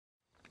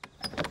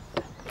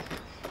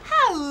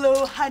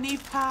Hello, honey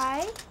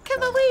pie.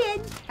 Come away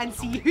in and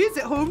see who's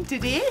at home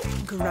today.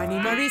 Granny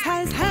Murray's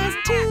house has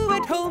two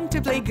at home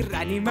to play.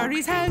 Granny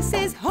Murray's house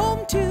is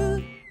home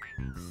too.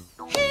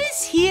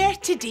 Who's here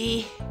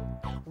today?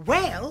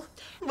 Well,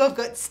 we've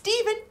got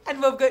Stephen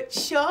and we've got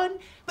Sean.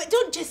 But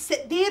don't just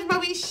sit there, my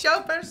wee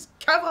shoppers.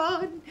 Come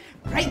on.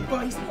 Right,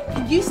 boys,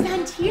 can you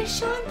stand here,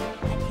 Sean?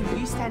 And can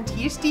you stand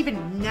here,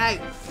 Stephen? Now,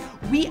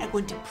 we are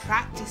going to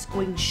practice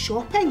going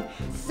shopping.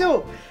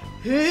 So,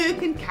 who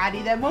can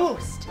carry the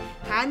most?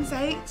 Hands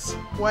out,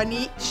 one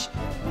each.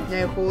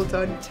 Now hold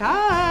on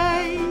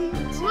tight.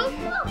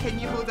 Can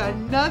you hold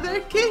another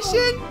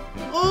cushion?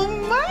 Oh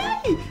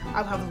my!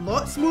 I'll have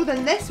lots more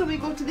than this when we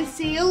go to the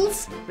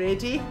sales.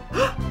 Ready?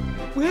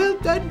 Well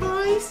done,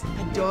 boys.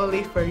 A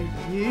dolly for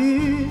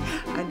you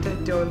and a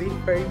dolly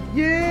for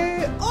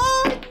you.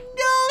 Oh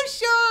no,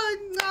 Sean!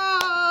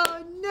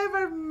 Oh,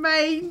 never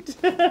mind.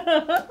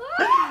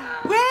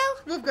 Well,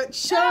 we've got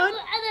Sean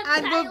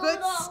and we've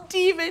got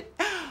Stephen.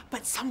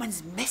 But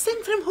someone's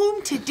missing from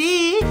home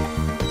today.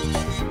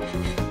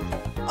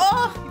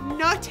 Oh,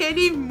 not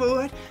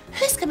anymore.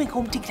 Who's coming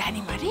home to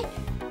Granny Murray?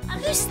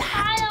 Who's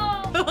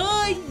that?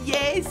 Oh,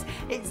 yes,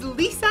 it's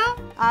Lisa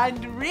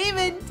and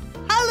Raymond.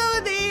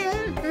 Hello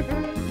there.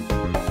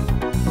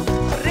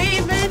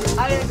 Raymond.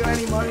 Hiya,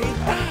 Granny Murray.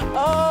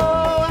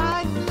 Oh,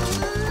 and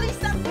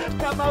Lisa.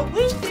 Come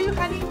away through,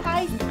 honey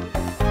pie.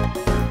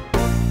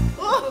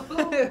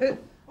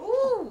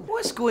 Oh.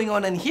 What's going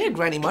on in here,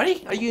 Granny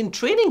Murray? Are you in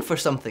training for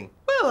something?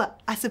 Well,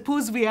 I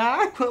suppose we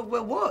are.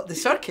 Well, what? The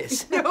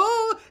circus?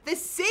 No, the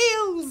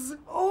sales.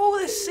 Oh,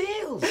 the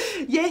sales.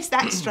 Yes,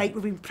 that's right.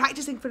 We've been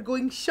practising for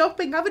going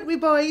shopping, haven't we,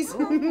 boys?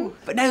 Oh.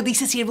 But now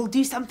Lisa's here, we'll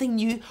do something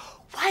new.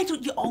 Why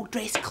don't you all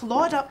dress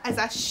Claude up as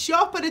a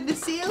shopper in the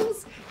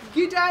sales?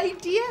 Good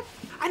idea.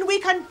 And we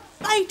can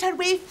fight our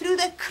way through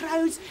the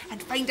crowds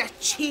and find a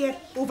chair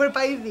over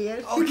by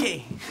there.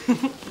 Okay.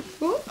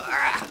 Oh.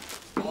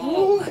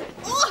 Oh.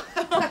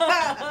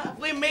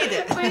 We made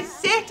it. We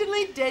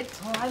certainly did.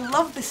 Oh, I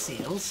love the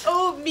sales.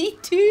 Oh, me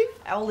too.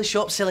 All the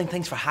shops selling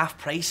things for half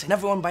price and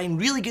everyone buying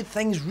really good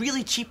things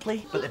really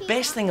cheaply. But the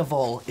best thing of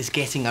all is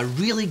getting a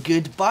really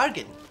good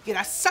bargain. You're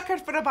a sucker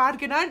for a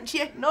bargain, aren't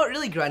you? Not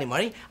really, Granny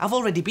Murray. I've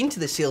already been to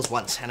the sales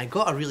once and I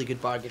got a really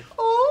good bargain.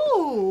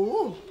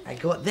 Oh. I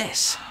got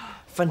this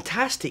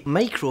fantastic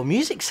micro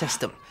music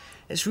system.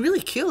 It's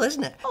really cool,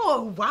 isn't it?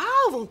 Oh,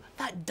 wow. Well,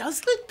 that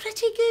does look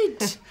pretty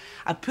good.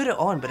 I put it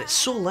on, but it's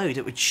so loud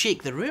it would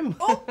shake the room.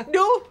 Oh,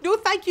 no,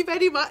 thank you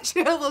very much.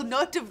 I will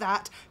not have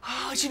that.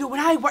 Oh, do you know, when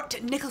I worked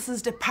at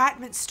Nicholson's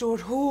department store,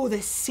 oh,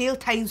 the sale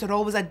times were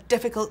always a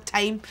difficult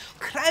time.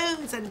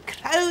 Crowds and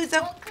crowds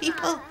of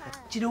people.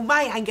 Do you know,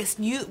 my Angus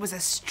knew it was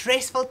a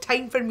stressful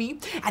time for me,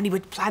 and he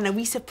would plan a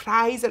wee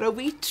surprise or a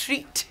wee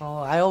treat. Oh,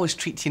 I always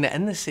treat Tina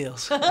in the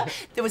sales.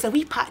 There was a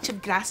wee patch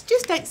of grass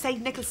just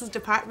outside Nicholson's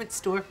department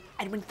store,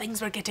 and when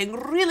things were getting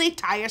really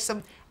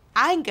tiresome,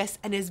 Angus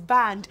and his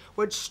band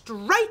would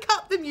strike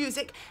up the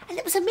music, and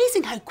it was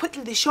amazing how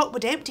quickly the shop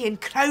would empty and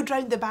crowd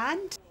round the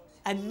band.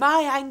 And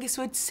my Angus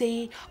would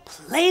say,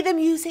 play the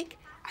music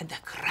and the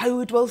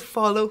crowd will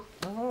follow.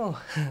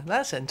 Oh,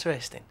 that's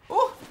interesting.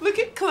 Oh, look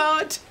at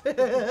Claude.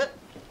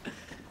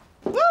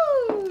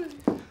 Woo!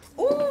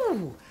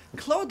 Oh,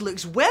 Claude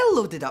looks well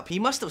loaded up. He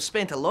must have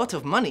spent a lot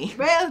of money.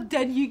 Well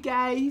done, you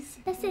guys.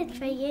 This is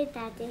for you,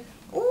 Daddy.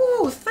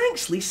 Oh,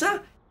 thanks,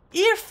 Lisa.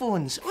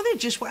 Earphones. Oh, they're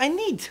just what I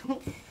need.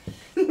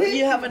 Well,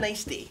 you have a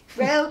nice day.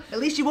 Well, at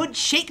least you won't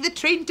shake the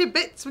train to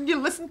bits when you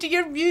listen to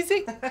your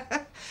music.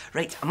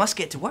 Right, I must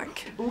get to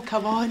work. Oh,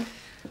 come on.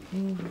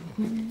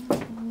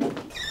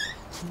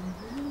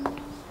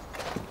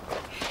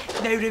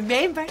 Now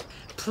remember,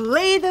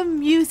 play the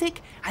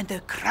music and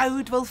the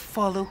crowd will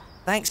follow.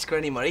 Thanks,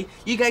 Granny Murray.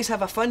 You guys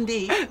have a fun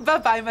day.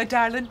 Bye-bye, my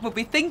darling. We'll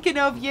be thinking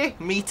of you.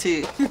 Me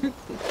too.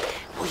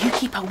 Will you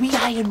keep a wee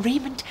eye on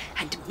Raymond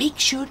and make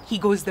sure he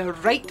goes the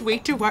right way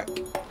to work?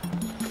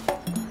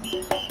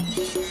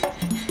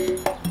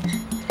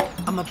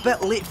 I'm a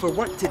bit late for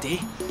work today.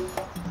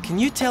 Can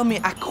you tell me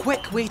a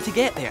quick way to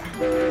get there?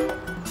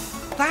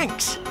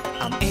 Thanks.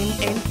 I'm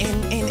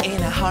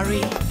in a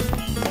hurry.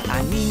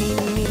 I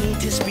need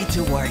to speed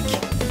to work.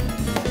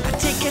 I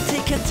take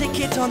a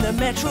ticket on the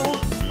metro.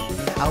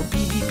 I'll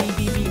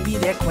be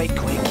there quite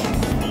quick.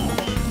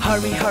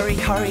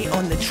 Hurry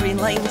on the train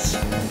lines.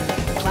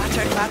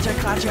 Clatter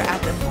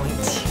at the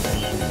points.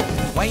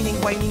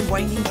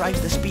 Whining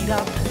drives the speed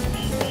up.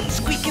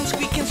 Squeaking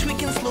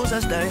slows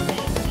us down.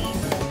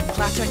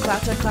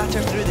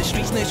 Clatter through the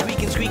streets now,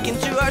 squeaking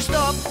to our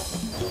stop.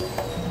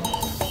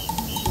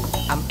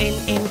 I'm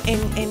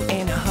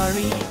in a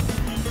hurry.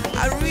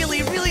 I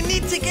really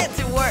need to get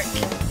to work.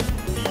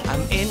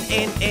 I'm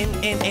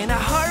in a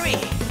hurry.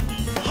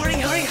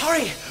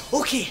 Hurry.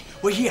 Okay,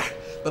 we're here.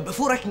 But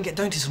before I can get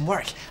down to some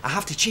work, I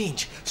have to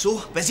change.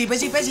 So, busy.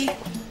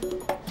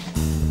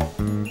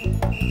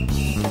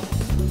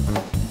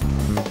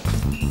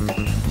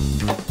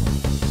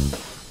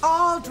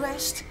 All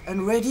dressed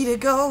and ready to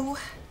go.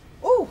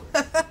 Oh,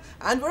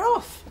 and we're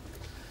off.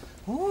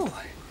 Oh,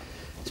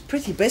 it's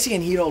pretty busy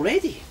in here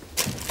already.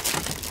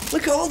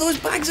 Look at all those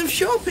bags of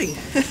shopping.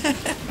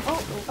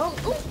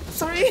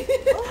 Sorry.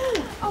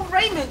 Oh,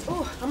 Raymond.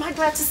 Oh, am I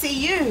glad to see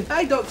you?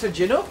 Hi, Dr.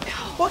 Juno.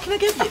 What can I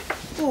give you?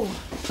 Oh,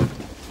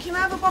 can I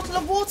have a bottle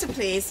of water,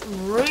 please?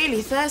 I'm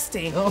really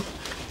thirsty. Oh,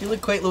 you look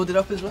quite loaded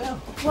up as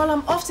well. Well,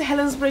 I'm off to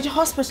Helensbridge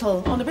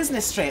Hospital on a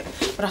business trip,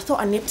 but I thought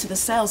I'd nip to the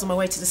sales on my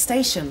way to the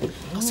station.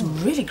 Got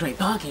some really great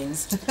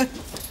bargains.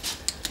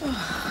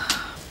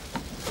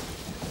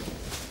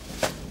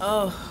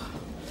 Oh,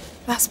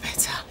 that's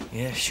better.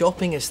 Yeah,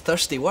 shopping is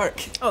thirsty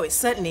work. Oh, it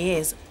certainly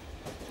is.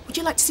 Would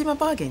you like to see my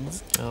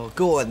bargains? Oh,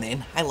 go on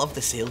then. I love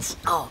the sales.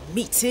 Oh,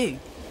 me too.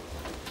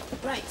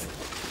 Right.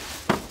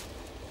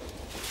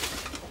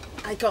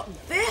 I got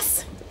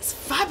this. It's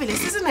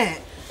fabulous, isn't it?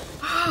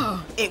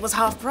 Oh, it was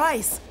half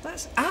price.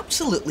 That's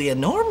absolutely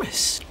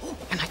enormous. Oh,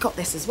 and I got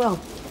this as well.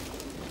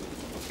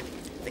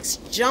 This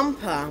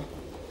jumper.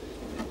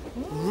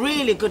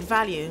 Really good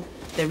value.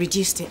 They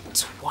reduced it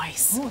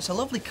twice. Oh, it's a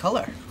lovely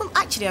colour. Well,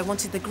 actually, I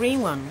wanted the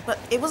green one, but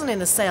it wasn't in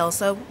the sale,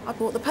 so I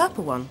bought the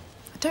purple one.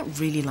 I don't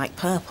really like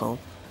purple,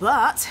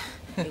 but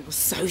it was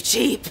so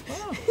cheap.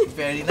 Oh,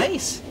 very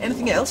nice.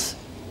 Anything else?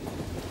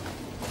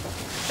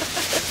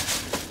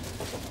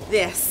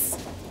 This.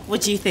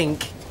 What do you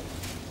think?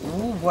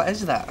 Oh, what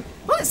is that?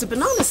 Well, it's a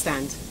banana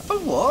stand.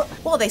 Oh, what?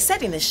 Well, they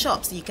said in the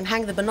shops that you can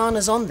hang the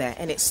bananas on there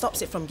and it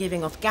stops it from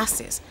giving off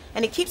gases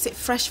and it keeps it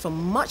fresh for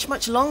much,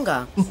 much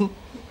longer.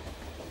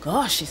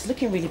 Gosh, it's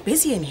looking really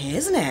busy in here,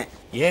 isn't it?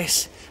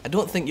 Yes. I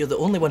don't think you're the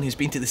only one who's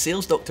been to the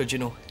sales, Dr.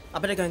 Juno. I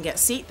better go and get a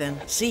seat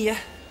then. See ya.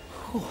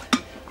 Oh,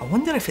 I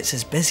wonder if it's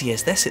as busy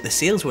as this at the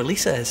sales where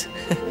Lisa is.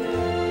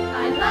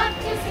 I love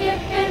to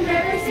skip in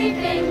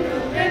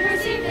Riverseafingal,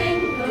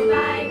 Riverseafingal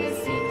by the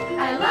sea.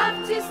 I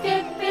love to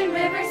skip in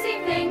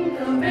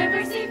Riverseafingal,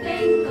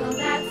 Riverseafingal,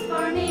 that's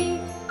for me.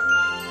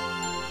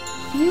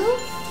 You?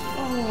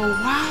 Oh,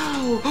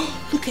 wow.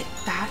 Look at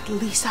that,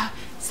 Lisa.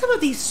 Some of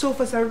these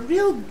sofas are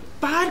real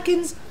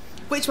bargains.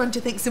 Which one do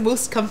you think's the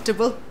most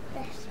comfortable?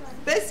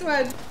 This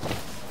one. This one.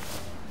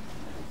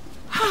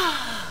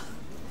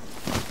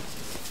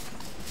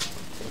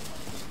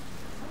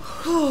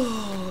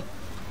 Oh.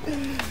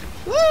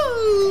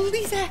 Whoa,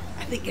 Lisa.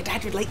 I think your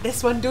dad would like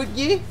this one, don't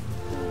you?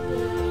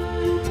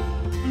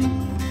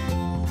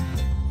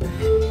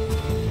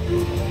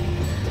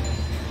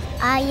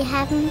 Are you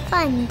having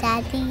fun,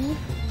 Daddy?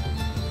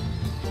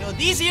 No,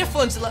 these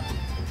earphones... Sorry.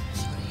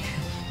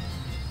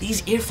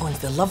 These earphones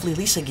the lovely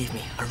Lisa gave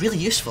me are really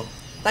useful.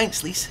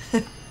 Thanks, Lisa.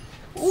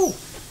 Oh,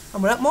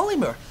 and we're at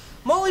Mollymoor.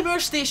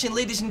 Mollymoor Station,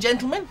 ladies and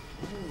gentlemen.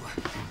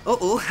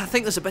 Uh-oh, I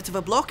think there's a bit of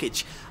a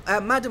blockage.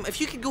 Madam, if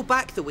you could go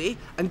back the way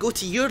and go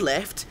to your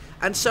left,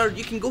 and sir,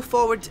 you can go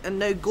forward and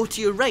now go to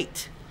your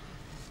right.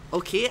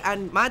 Okay,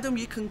 and madam,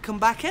 you can come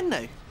back in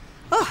now.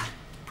 Ah,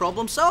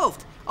 problem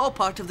solved. All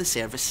part of the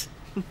service.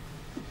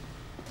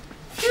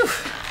 Phew.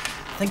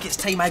 I think it's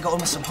time I got on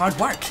with some hard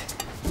work.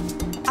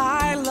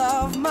 I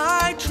love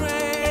my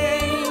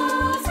train.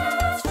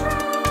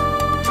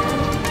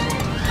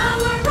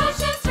 Our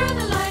rushes through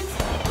the lines,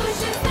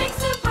 pushes things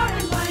to part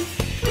and blind.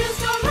 Wheels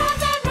go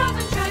round and round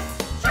the tracks,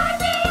 drive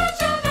the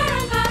edge of there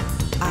and back.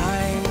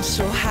 I'm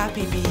so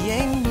happy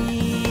being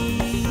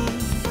me,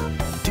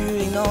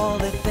 doing all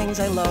the things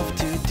I love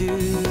to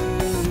do.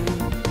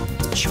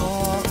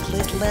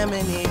 Chocolate,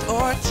 lemonade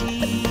or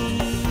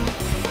tea,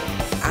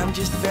 I'm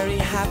just very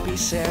happy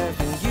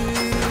serving you.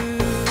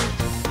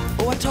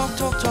 Oh, I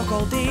talk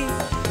all day,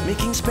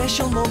 making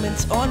special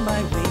moments on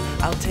my way.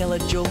 I'll tell a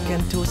joke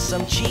and toast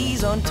some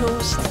cheese on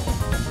toast.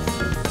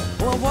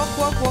 Oh, I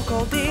walk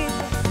all day,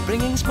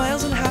 bringing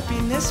smiles and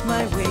happiness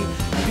my way.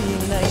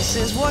 Being nice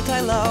is what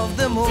I love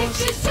the most.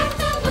 Six check,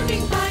 now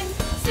looking fine.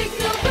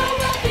 Signal go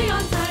well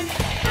beyond time.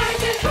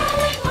 Cars is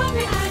rolling on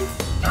behind.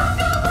 Don't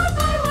go one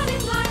by one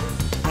in line.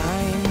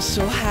 I'm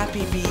so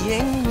happy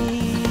being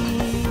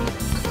me,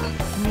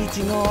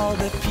 meeting all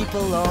the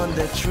people on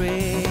the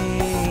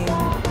train.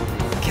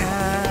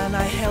 Can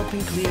I help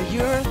and clear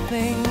your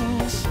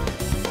things?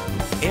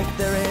 If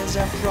there is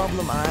a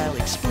problem, I'll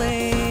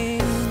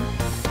explain.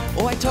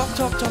 Oh, I talk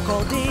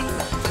all day,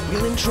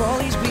 wheeling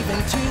trolleys,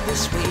 weaving to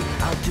this way.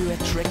 I'll do a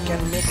trick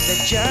and make the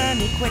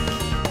journey quick.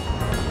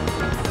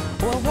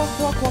 Oh,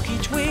 I walk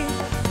each way,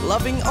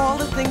 loving all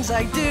the things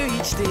I do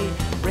each day,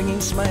 bringing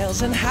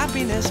smiles and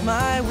happiness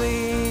my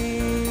way.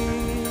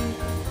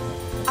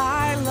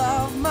 I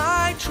love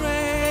my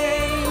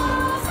train.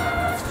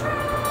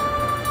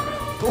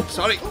 Oh,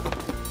 sorry.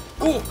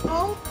 Oh.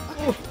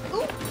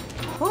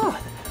 Oh,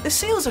 the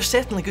sales are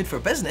certainly good for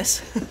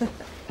business.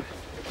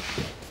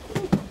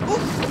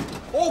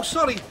 Oh,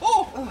 sorry.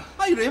 Oh,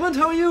 hi Raymond,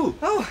 how are you?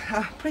 Oh,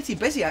 pretty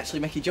busy actually,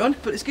 Mickey John,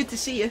 but it's good to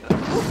see you.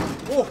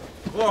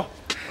 Oh,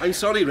 I'm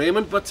sorry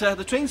Raymond, but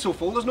the train's so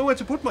full there's nowhere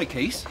to put my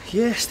case.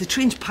 Yes, the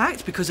train's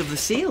packed because of the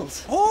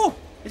sales. Oh,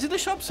 is it the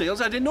shop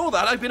sales? I didn't know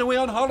that. I've been away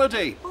on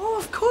holiday. Oh,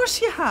 of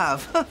course you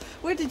have.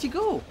 Where did you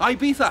go?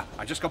 Ibiza.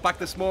 I just got back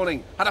this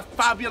morning. Had a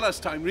fabulous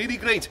time, really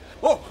great.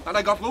 Oh, and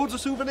I got loads of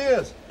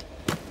souvenirs.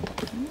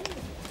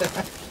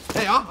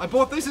 There you are. I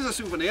bought this as a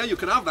souvenir. You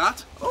can have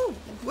that. Oh,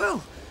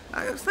 well,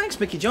 Thanks,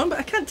 Mickey John, but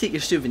I can't take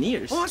your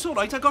souvenirs. Oh, that's all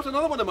right. I got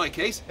another one in my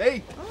case.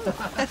 Hey.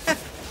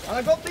 And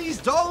I got these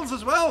dolls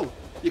as well.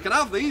 You can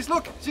have these.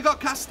 Look, she got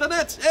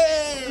castanets.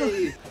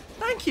 Hey!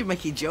 Thank you,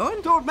 Mickey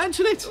John. Don't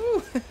mention it.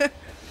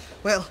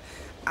 Well,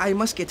 I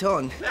must get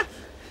on.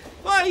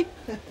 Bye.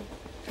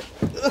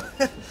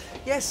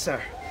 Yes,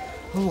 sir.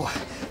 Oh,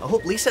 I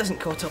hope Lisa isn't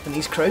caught up in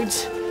these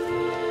crowds.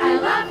 I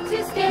love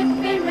to skip in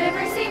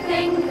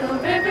Riverseafingal,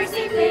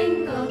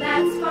 Riverseafingal,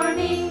 that's for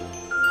me.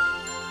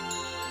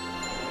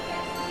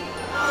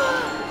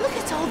 Look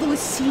at all those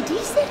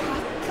CDs they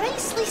have.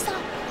 Price, Lisa.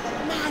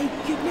 My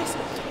goodness.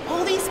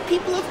 All these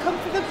people have come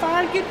for the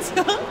bargains.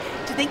 Do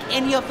you think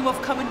any of them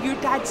have come on your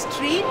dad's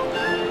train?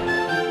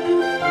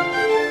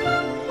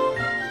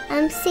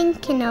 I'm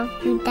thinking of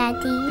you,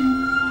 Daddy.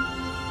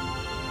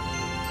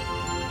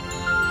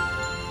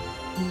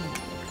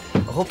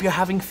 I hope you're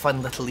having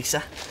fun, little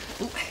Lisa.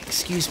 Oh,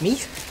 excuse me.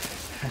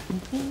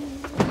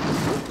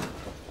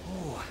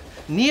 Oh,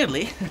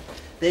 nearly.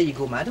 There you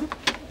go, madam.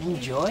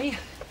 Enjoy.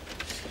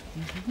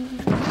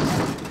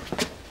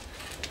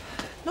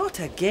 Not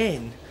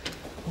again.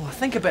 Oh, I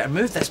think I better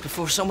move this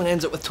before someone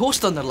ends up with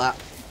toast on their lap.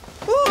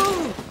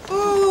 Oh!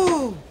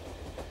 Oh!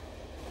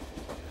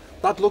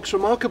 That looks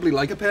remarkably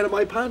like a pair of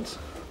my pants.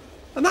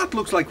 And that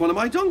looks like one of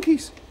my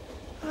donkeys.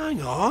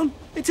 Hang on.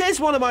 It is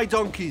one of my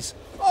donkeys.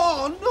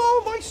 Oh,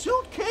 no, my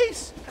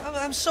suitcase.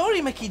 I'm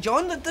sorry, Mickey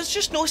John. There's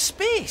just no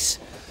space.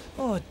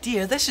 Oh,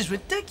 dear, this is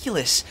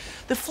ridiculous.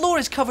 The floor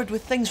is covered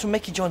with things from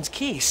Mickey John's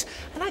case,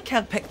 and I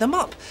can't pick them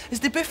up, as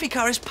the buffet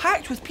car is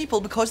packed with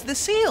people because of the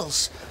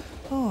sales.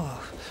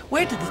 Oh,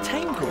 where did the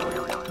time go?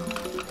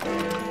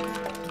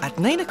 At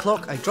 9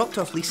 o'clock, I dropped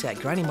off Lisa at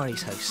Granny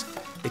Murray's house.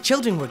 The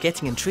children were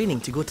getting in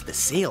training to go to the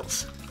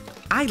sales.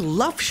 I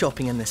love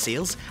shopping in the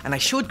sales, and I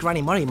showed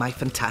Granny Murray my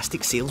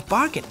fantastic sales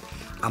bargain.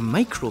 A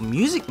micro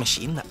music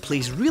machine that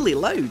plays really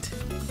loud.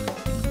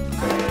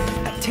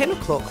 At 10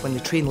 o'clock when the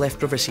train left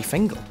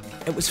Riverseafingal,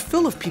 it was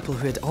full of people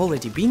who had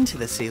already been to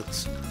the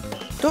sales.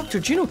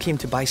 Dr. Juno came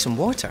to buy some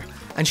water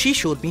and she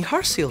showed me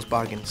her sales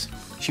bargains.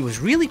 She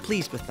was really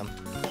pleased with them.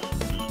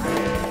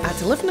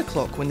 At 11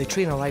 o'clock when the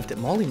train arrived at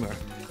Mollymoor,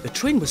 the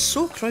train was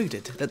so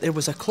crowded that there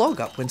was a clog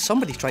up when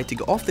somebody tried to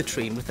get off the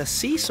train with a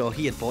seesaw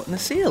he had bought in the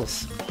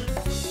sales.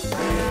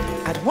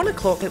 At 1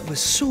 o'clock it was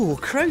so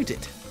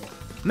crowded.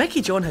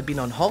 Mickey John had been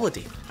on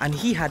holiday and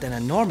he had an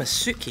enormous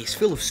suitcase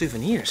full of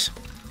souvenirs.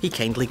 He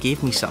kindly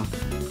gave me some.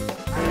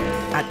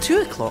 At 2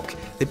 o'clock,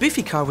 the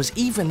buffet car was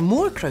even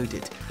more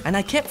crowded and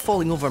I kept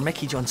falling over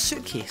Mickey John's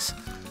suitcase.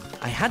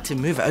 I had to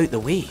move it out the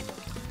way.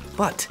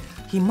 But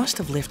he must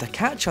have left a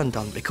catch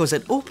undone because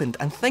it opened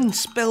and things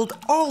spilled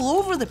all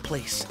over the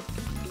place.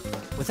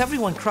 With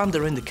everyone crammed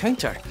around the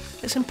counter,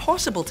 it's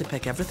impossible to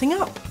pick everything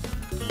up.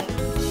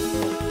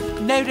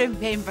 Now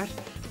remember,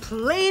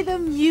 play the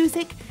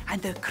music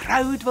and the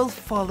crowd will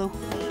follow.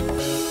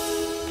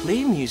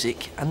 Play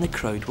music and the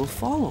crowd will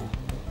follow.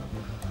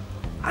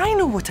 I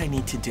know what I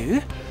need to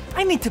do.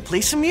 I need to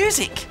play some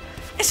music.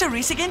 It's a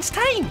race against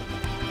time.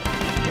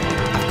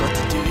 I've got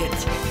to do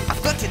it.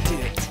 I've got to do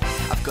it.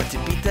 I've got to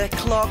beat the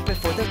clock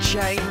before the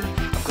chime.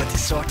 I've got to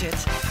sort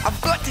it. I've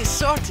got to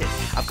sort it.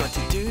 I've got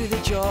to do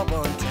the job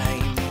on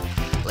time.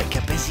 Like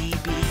a busy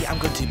bee, I'm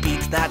going to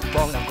beat that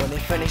bong. I'm going to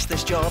finish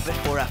this job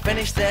before I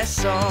finish this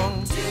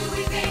song. Do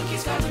we think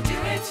he's going to do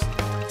it?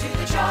 Do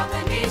the job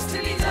that needs to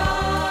be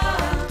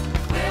done?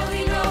 Will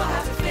he know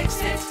how to fix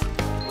it?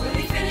 Will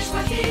he finish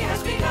what he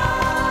has begun?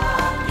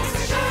 Yes,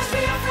 as sure as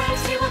we are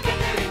friends, he will get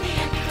there in the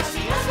end because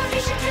he knows what he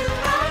should do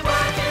and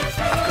work it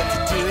through. I've got to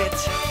do it.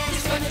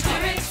 He's going to do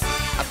it.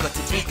 I've got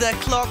to beat the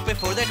clock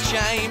before the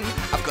chime.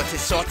 I've got to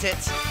sort it.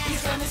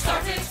 He's going to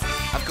start it.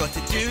 I've got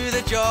to do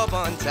the job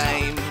on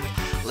time.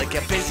 Like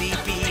a busy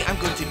bee, I'm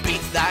going to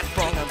beat that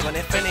bong. I'm going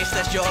to finish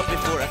this job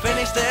before I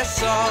finish this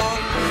song.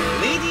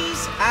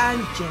 Ladies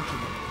and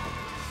gentlemen,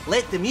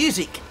 let the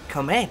music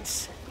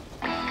commence.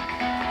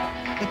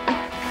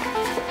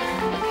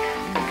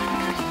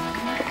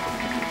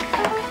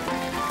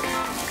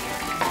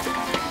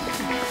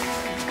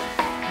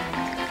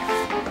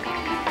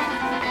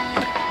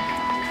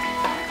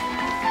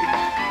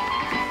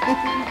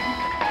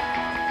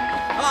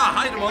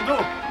 Hi, Ramondo.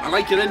 I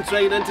like your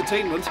in-train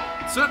entertainment.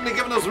 It's certainly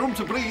given us room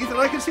to breathe, and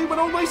I can see where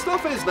all my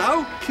stuff is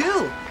now.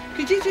 Cool.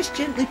 Could you just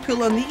gently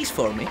pull on these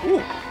for me?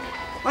 Oh,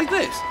 like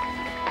this?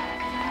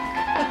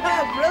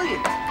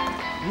 Brilliant.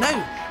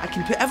 Now I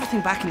can put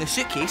everything back in the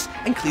suitcase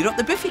and clear up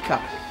the buffet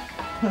car.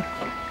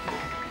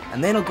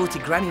 And then I'll go to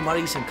Granny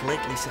Murray's and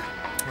collect Lisa.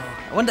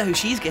 Oh, I wonder how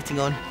she's getting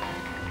on.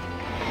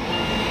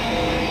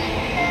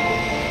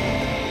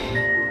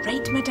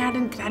 Right, my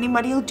darling, Granny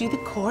Murray will do the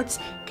chords.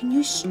 Can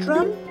you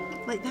strum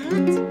like that?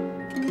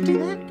 Can you do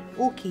that?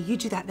 Okay, you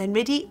do that then.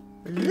 Ready?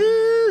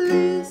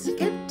 Lulu,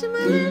 skip to my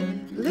loo.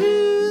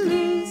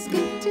 Lulu,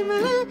 skip to my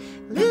loo.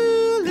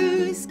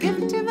 Lulu,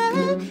 skip to my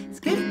loo.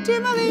 Skip to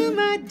my loo,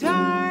 my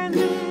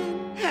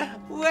darling.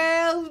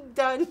 Well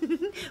done.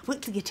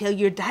 Wait till you tell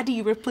your daddy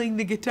you were playing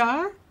the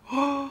guitar.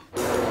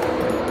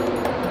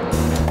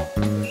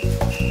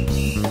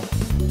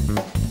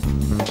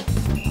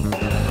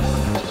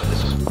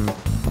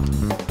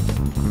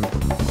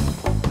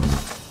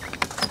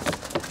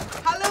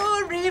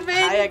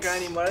 Hiya,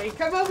 Granny Murray.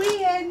 Come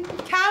away in.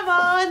 Come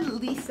on,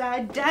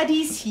 Lisa.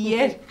 Daddy's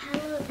here.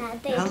 Hello,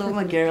 Daddy. Hello,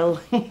 my girl.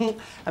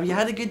 Have you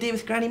had a good day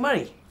with Granny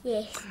Murray?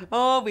 Yes.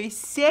 Oh, we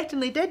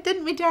certainly did,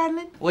 didn't we,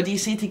 darling? What do you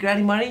say to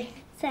Granny Murray?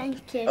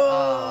 Thank you.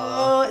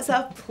 Oh, it's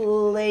a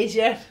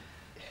pleasure.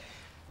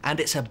 And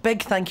it's a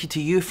big thank you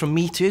to you from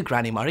me too,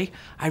 Granny Murray.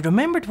 I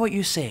remembered what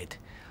you said.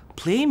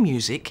 Play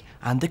music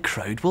and the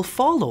crowd will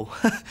follow.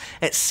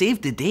 It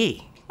saved the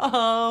day.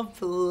 Oh,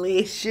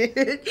 bless you.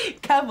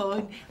 Come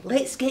on,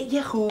 let's get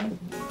you home.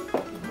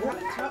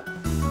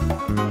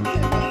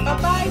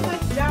 Bye-bye, my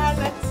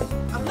darlings.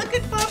 I'm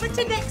looking forward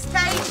to next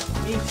time.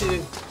 Me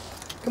too.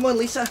 Come on,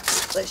 Lisa.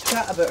 Let's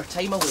chat about our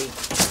time away.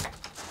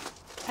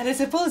 And I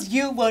suppose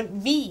you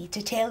want me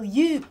to tell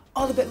you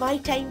all about my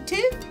time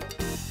too?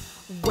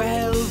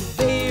 Well,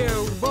 there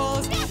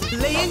was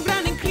playing,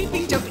 running,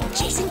 creeping, jumping,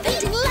 chasing,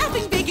 fainting,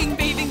 laughing, begging,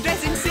 bathing,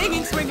 dressing,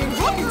 singing, swinging,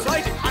 walking,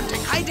 sliding,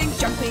 hunting, hiding,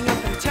 jumping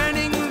up and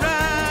turning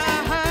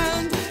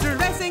round,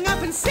 dressing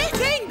up and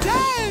sitting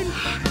down.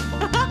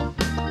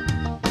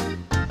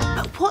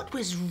 But what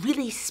was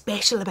really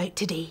special about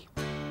today?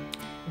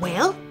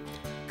 Well,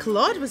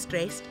 Claude was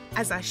dressed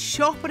as a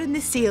shopper in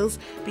the sales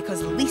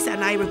because Lisa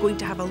and I were going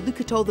to have a look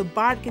at all the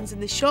bargains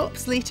in the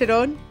shops later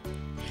on.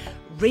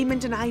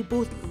 Raymond and I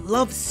both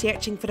love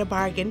searching for a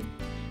bargain.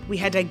 We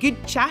had a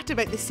good chat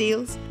about the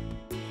sales.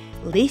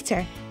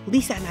 Later,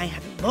 Lisa and I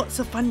had lots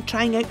of fun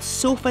trying out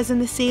sofas in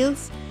the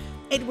sales.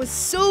 It was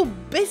so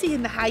busy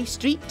in the high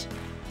street.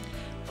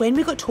 When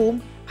we got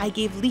home, I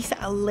gave Lisa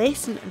a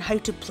lesson on how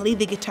to play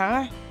the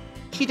guitar.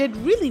 She did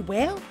really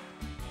well.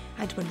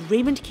 And when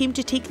Raymond came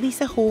to take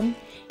Lisa home,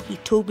 he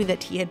told me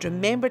that he had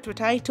remembered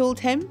what I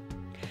told him.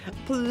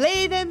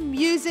 Play the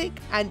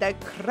music and the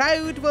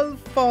crowd will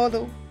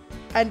follow.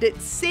 And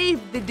it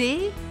saved the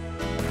day.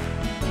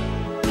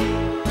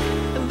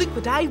 And look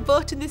what I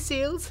bought in the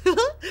sales.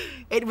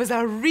 It was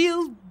a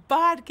real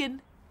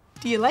bargain.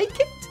 Do you like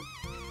it?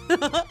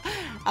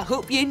 I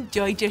hope you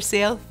enjoyed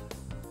yourself.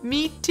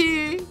 Me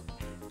too.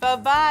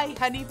 Bye-bye,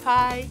 honey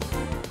pie.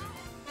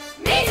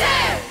 Me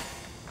too!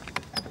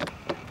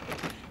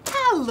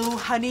 Hello,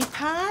 honey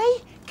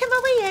pie. Come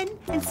away in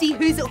and see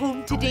who's at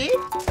home today.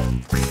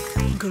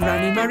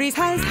 Granny Murray's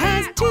house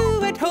has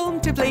two at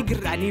home to play.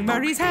 Granny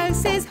Murray's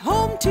house is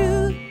home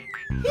too.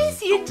 Who's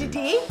here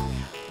today?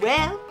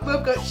 Well,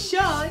 we've got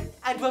Sean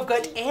and we've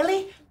got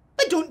Ellie.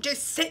 But don't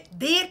just sit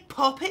there,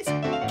 poppets.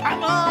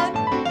 Come on.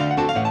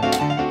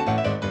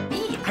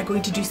 We are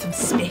going to do some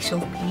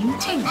special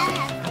painting.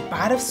 A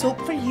bar of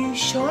soap for you,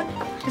 Sean.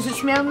 Does it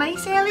smell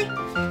nice, Ellie?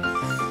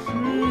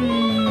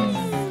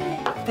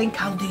 I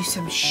think I'll do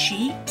some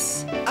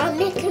shapes. I'm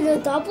making a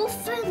double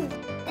thing.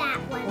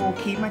 That one.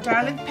 Okay, my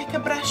darling, pick a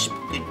brush,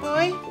 good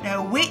boy.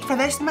 Now wait for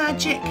this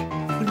magic.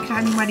 When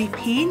Granny Murray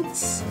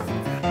paints,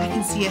 I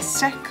can see a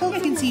circle, I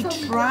can see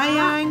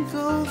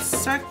triangles,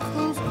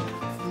 circles,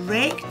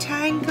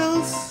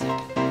 rectangles.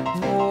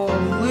 Oh,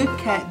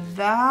 look at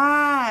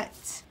that.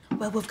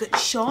 Well, we've got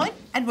Sean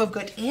and we've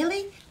got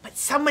Ellie, but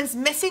someone's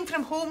missing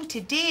from home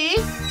today.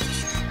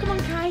 Come on,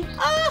 Kai.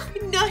 Oh,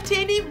 not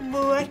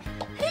anymore.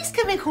 Who's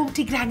coming home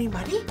to Granny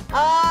Murray?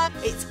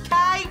 It's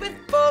Kai with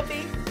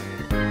Bobby.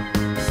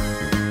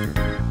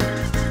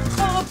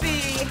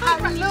 Bobby,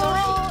 hello,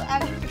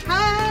 and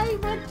Kai,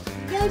 my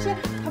pleasure.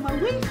 Come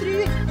away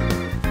through it.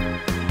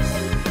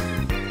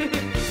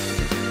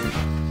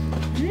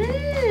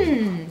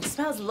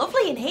 Smells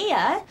lovely in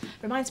here.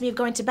 Reminds me of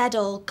going to bed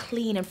all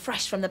clean and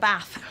fresh from the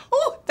bath.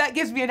 Oh, that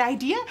gives me an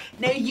idea.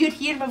 Now you're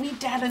here, my wee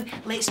darling.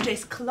 Let's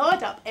dress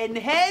Claude up in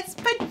his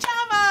pyjamas.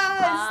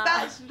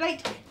 That's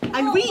right.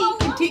 And we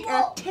can take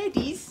our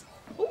teddies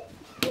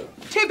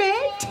to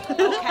bed.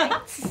 Okay.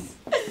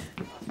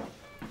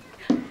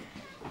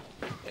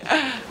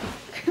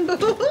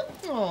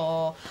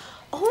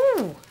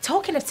 Oh,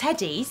 talking of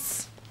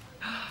teddies.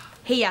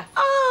 Here.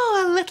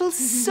 Oh, a little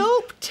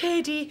soap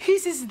teddy.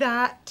 Whose is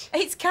that?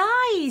 It's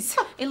Kai's.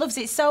 He loves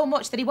it so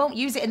much that he won't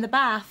use it in the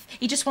bath.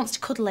 He just wants to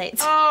cuddle it.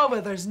 Oh,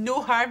 well, there's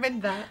no harm in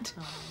that.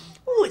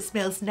 Oh, it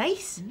smells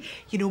nice.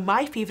 You know,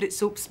 my favourite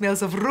soap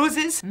smells of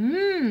roses.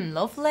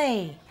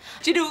 Lovely.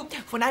 Do you know,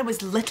 when I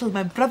was little,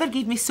 my brother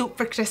gave me soap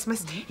for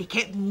Christmas. He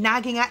kept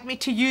nagging at me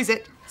to use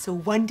it. So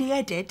one day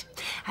I did,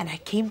 and I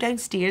came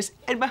downstairs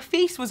and my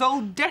face was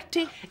all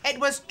dirty. It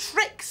was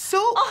Trick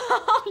soap.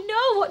 Oh,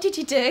 no, what did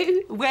you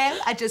do? Well,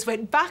 I just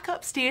went back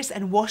upstairs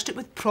and washed it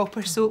with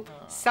proper soap.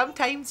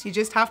 Sometimes you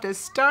just have to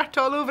start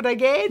all over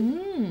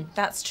again.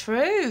 That's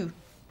true.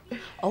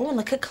 Oh, and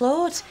look at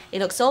Claude. He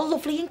looks all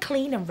lovely and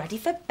clean and ready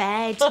for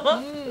bed.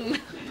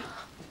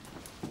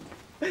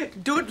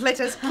 Don't let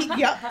us keep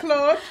you up,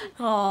 Claude.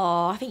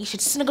 Oh, I think you should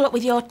snuggle up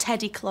with your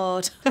teddy,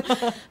 Claude.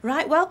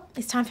 Right, well,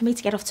 it's time for me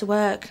to get off to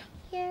work.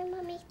 Here,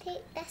 Mummy,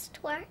 take this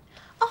to work.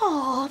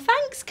 Oh,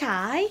 thanks,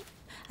 Kai.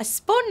 A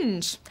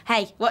sponge.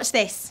 Hey, watch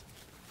this.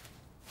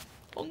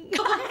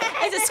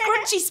 It's a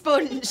scrunchy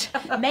sponge.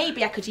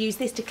 Maybe I could use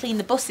this to clean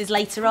the buses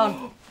later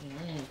on.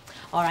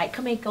 All right,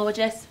 come here,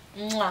 gorgeous.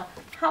 Mwah.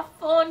 Have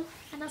fun,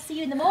 and I'll see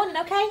you in the morning,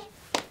 okay?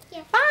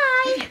 Yeah.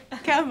 Bye.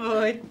 Come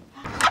on.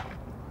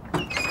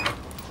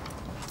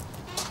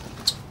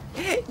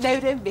 Now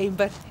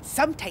remember,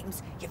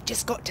 sometimes you've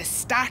just got to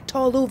start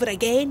all over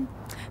again.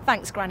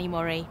 Thanks, Granny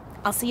Murray.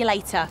 I'll see you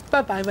later.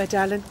 Bye-bye, my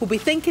darling. We'll be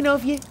thinking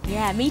of you.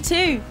 Yeah, me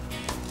too.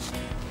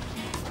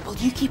 Will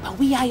you keep a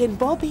wee eye on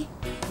Bobby?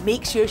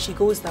 Make sure she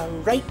goes the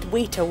right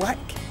way to work.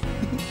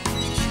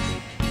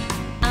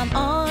 I'm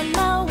on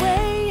my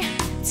way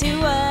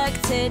to work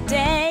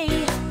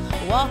today,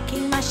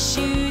 walking my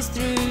shoes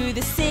through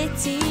the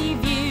city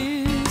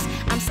views.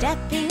 I'm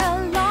stepping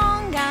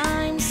along,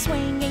 I'm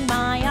swinging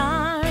my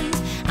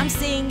arms, I'm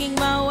singing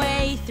my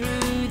way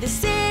through the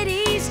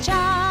city's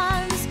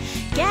charms.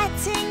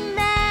 Getting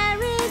there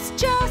is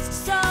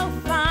just so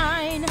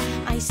fine.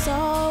 I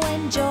so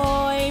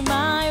enjoy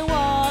my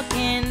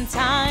walking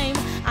time.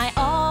 I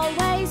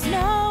always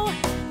know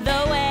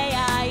the way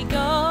I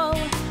go,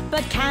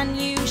 but can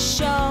you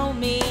show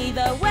me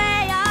the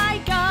way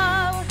I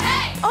go?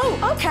 Hey! Oh,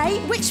 okay,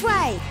 which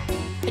way?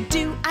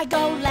 Do I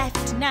go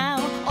left now,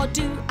 or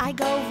do I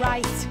go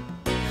right?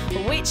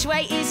 Which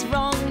way is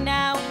wrong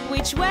now,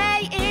 which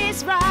way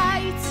is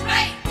right?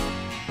 Right!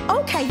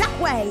 Okay, that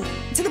way,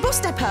 to the bus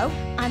depot.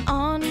 I'm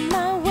on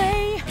my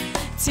way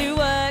to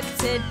work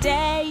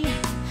today,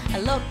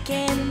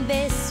 looking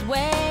this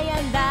way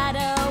and that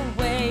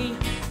away.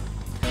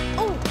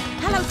 Oh,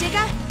 hello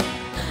digger.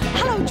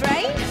 Hello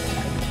drain.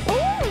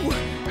 Oh,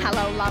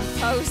 hello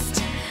lamppost.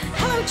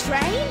 Hello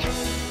train.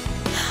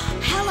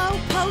 Hello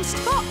post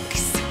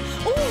box.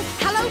 Oh,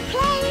 hello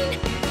plane.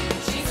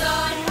 She's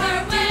on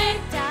her way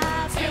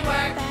to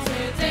work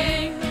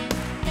today,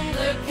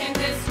 looking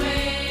this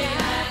way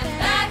and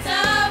that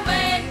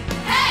away.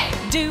 Hey!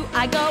 Do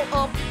I go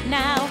up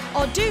now,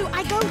 or do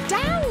I go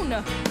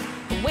down?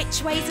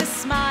 Which way's a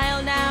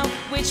smile now,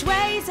 which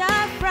way's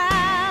a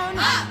frown?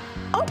 Up!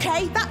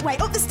 Okay, that way,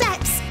 up the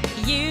steps.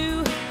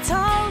 You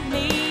told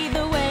me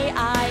the way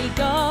I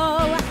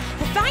go.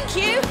 Thank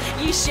you,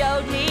 you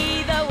showed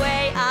me the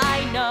way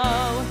I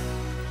know.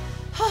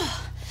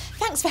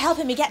 Thanks for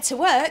helping me get to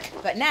work,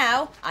 but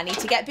now I need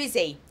to get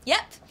busy.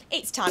 Yep,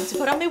 it's time to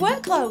put on my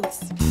work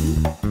clothes.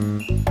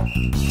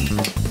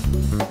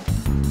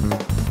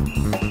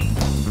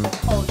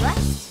 All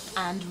dressed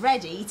and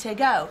ready to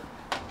go.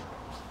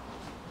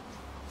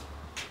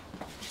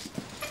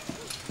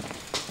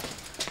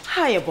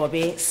 Hiya,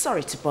 Bobby.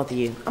 Sorry to bother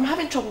you. I'm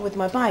having trouble with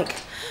my bike.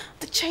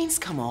 The chain's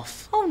come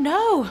off. Oh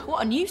no,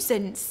 what a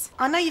nuisance.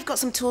 I know you've got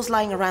some tools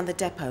lying around the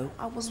depot.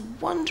 I was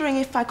wondering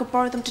if I could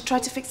borrow them to try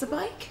to fix the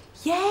bike.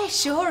 Yeah,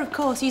 sure, of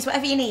course. Use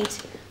whatever you need.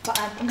 But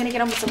I'm going to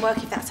get on with some work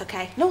if that's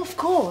okay. No, of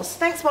course.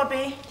 Thanks,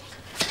 Bobby.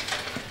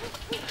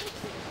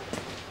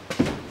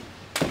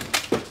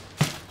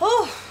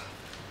 Oh,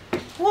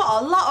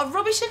 what a lot of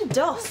rubbish and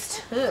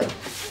dust. Ugh.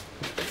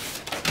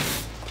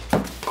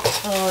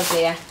 Oh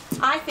dear.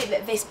 I think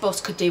that this bus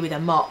could do with a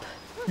mop.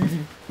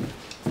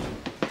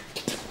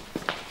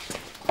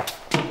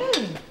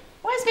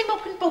 Where's my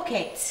mop and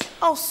bucket?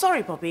 Oh,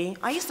 sorry, Bobby.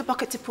 I used the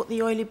bucket to put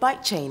the oily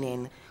bike chain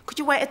in. Could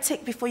you wait a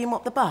tick before you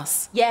mop the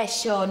bus? Yeah,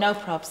 sure, no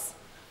probs.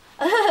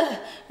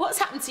 What's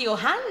happened to your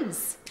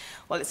hands?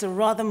 Well, it's a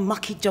rather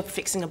mucky job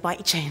fixing a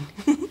bike chain.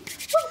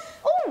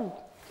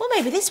 Well,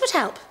 maybe this would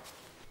help.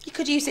 You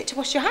could use it to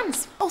wash your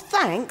hands. Oh,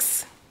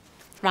 thanks.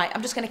 Right,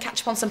 I'm just going to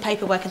catch up on some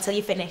paperwork until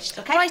you're finished,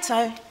 OK?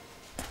 Righto.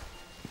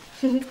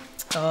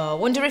 Oh,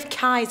 wonder if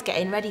Kai's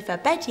getting ready for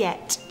bed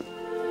yet.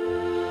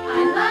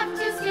 I love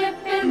to skip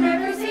in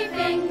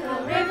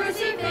Riverseafingal,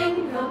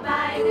 Riverseafingal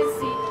by the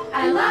sea.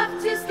 I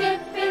love to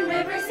skip in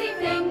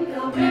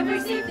Riverseafingal,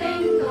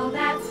 Riverseafingal,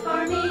 that's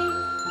for me.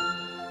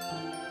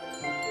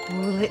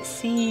 Oh, let's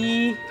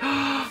see.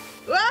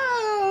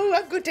 Wow,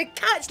 I'm going to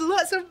catch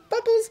lots of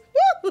bubbles.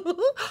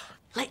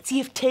 Let's see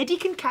if Teddy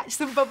can catch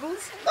some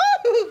bubbles.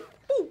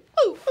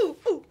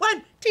 Oh,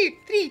 1, 2,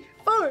 3,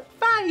 4,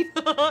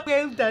 5.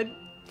 Well done.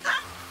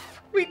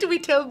 Wait till we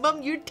tell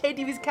Mum your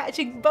Teddy was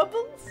catching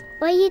bubbles.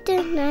 What you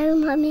don't know,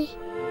 Mummy?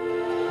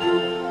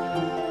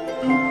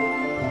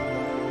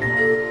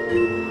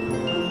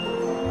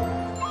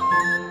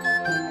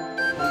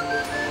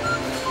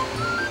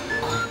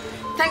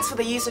 Thanks for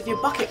the use of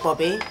your bucket,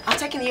 Bobby. I've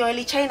taken the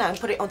oily chain out and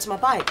put it onto my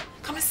bike.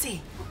 Come and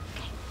see.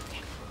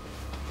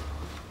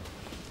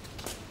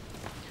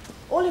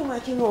 All in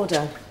working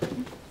order.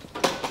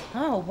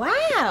 Oh,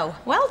 wow.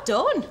 Well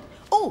done.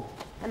 Oh,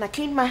 and I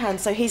cleaned my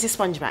hands, so here's your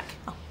sponge back.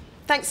 Oh,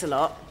 thanks a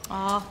lot.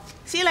 Oh.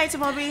 See you later,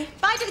 Bobby.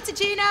 Bye, Dr.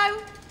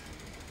 Juno.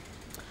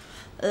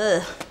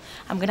 Ugh,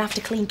 I'm going to have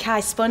to clean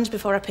Kai's sponge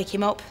before I pick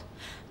him up.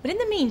 But in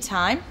the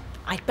meantime,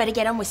 I'd better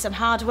get on with some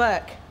hard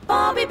work.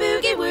 Bobby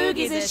boogie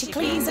woogies as she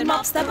cleans and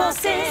mops the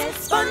buses,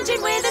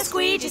 sponging with a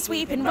squeegee,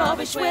 sweeping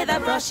rubbish with her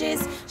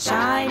brushes,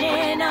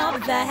 shining up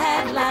the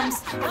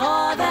headlamps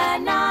for the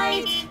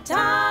night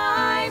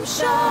time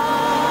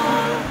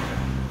show.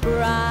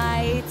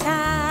 Bright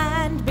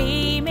and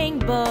beaming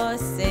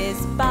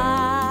buses,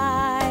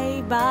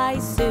 bye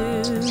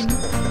soon.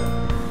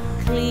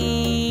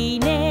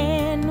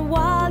 Cleaning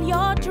while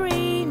you're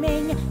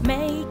dreaming,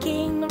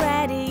 making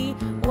ready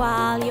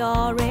while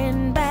you're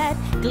in bed,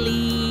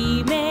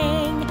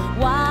 gleaming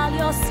while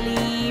you're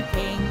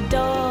sleeping,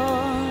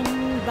 dawn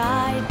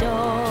by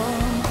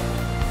dawn.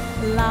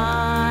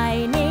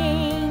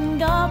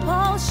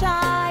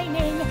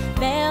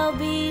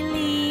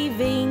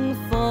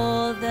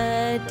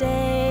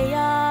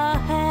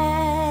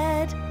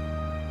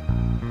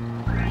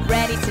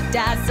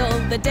 dazzle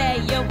the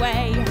day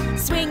away.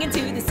 Swinging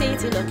to the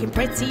city looking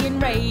pretty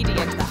and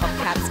radiant. The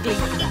hubcaps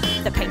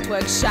gleam, the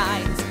paintwork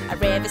shines. A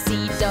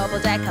Riversea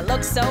double-decker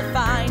looks so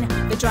fine.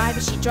 The driver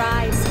she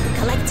drives,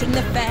 collecting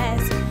the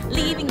fares.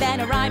 Leaving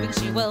then arriving,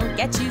 she will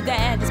get you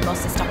there. This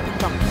bus is stopping,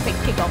 rocking,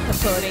 picking up and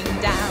putting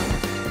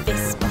down.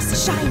 This bus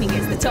is shining,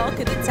 it's the talk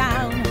of the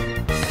town.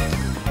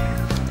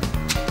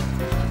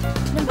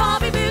 And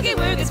Bobby Boogie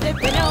Wooger's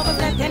flipping over,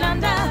 flipping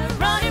under.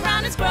 Running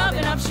round and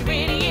scrubbing up, she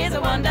really is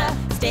a wonder.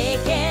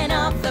 Sticking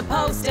up the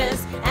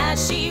posters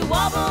as she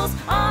wobbles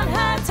on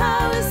her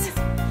toes.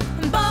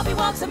 And Bobby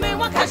walks a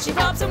moonwalk as she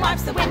rubs and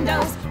wipes the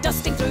windows.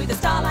 Dusting through the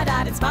starlight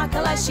added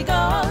sparkle as she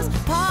goes.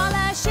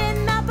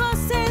 Polishing the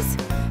buses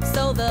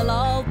so they'll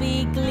all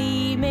be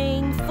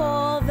gleaming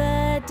for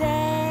the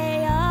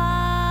day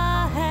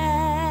ahead.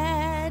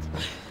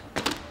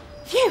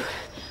 Phew!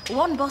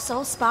 One bus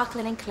all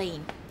sparkling and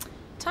clean.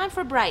 Time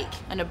for a break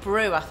and a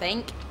brew, I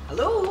think.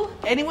 Hello?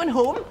 Anyone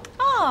home?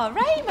 Oh,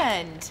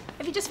 Raymond!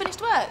 Have you just finished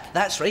work?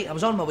 That's right, I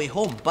was on my way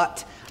home,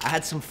 but I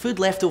had some food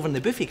left over in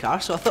the buffet car,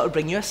 so I thought I'd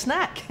bring you a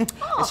snack.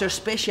 Oh. It's our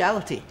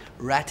speciality,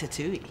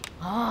 ratatouille.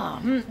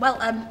 Oh, well,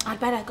 I'd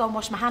better go and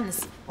wash my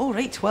hands. All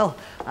right, well,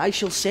 I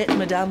shall set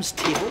Madame's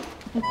table.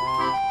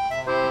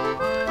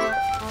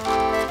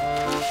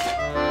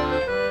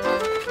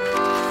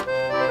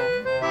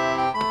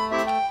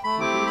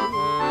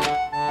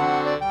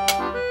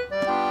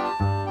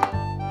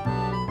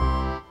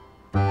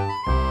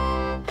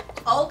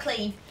 All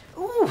clean.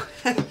 Ooh,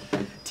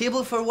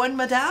 table for one,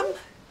 Madame.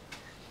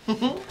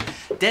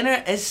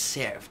 Dinner is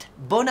served.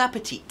 Bon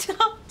appetit.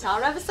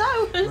 Tar ever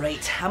so.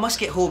 Right, I must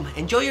get home.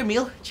 Enjoy your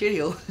meal.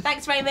 Cheerio.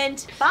 Thanks,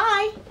 Raymond.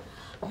 Bye.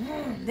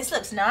 This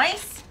looks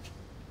nice.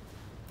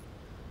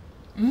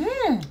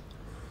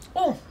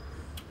 Oh,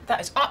 that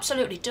is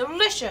absolutely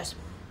delicious.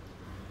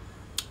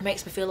 It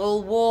makes me feel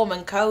all warm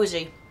and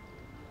cosy.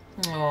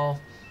 Oh,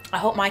 I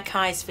hope my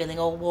Kai's feeling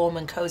all warm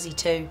and cosy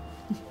too.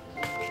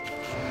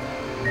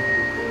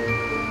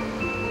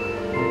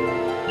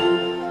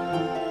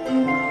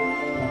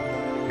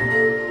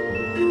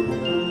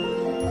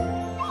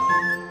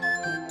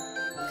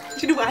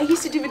 Do you know what I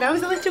used to do when I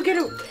was a little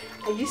girl?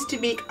 I used to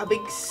make a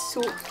big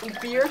soap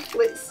beer.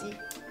 Let's see.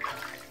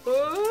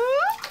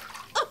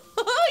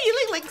 Oh, you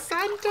look like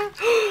Santa.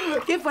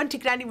 Give one to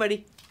Granny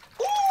Murray.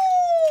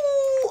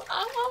 Ooh,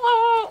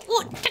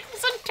 oh,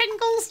 tickles and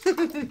tingles.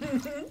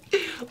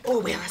 Oh,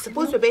 well, I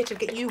suppose we better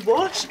get you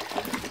washed.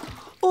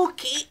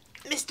 Okay,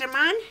 Mr.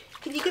 Man,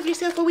 can you give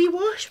yourself a wee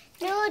wash?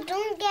 No,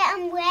 don't get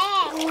them wet.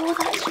 Oh,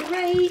 that's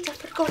right. I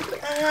forgot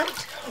about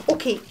that.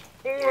 Okay.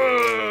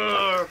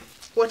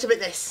 What about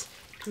this?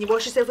 Can you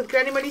wash yourself with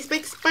Granny Murray's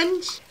big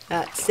sponge?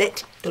 That's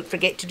it. Don't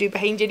forget to do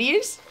behind your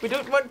ears. We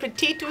don't want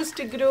potatoes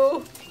to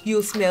grow.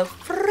 You'll smell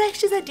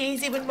fresh as a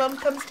daisy when Mum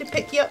comes to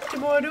pick you up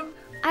tomorrow.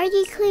 Are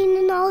you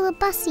cleaning all the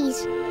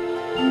buses?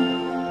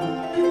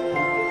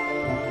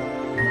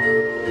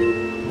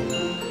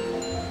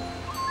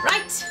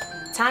 Right,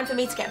 time for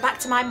me to get back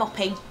to my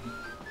mopping.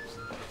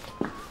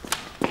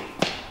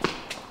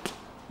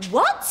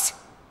 What?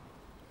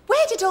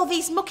 Where did all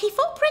these mucky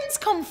footprints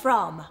come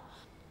from?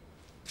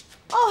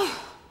 Oh,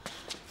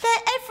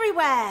 they're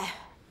everywhere.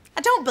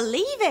 I don't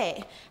believe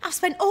it. I've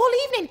spent all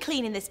evening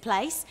cleaning this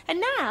place,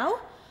 and now,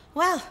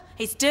 well,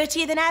 it's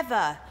dirtier than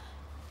ever.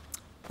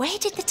 Where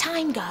did the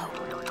time go?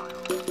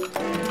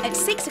 At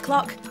 6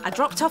 o'clock, I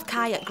dropped off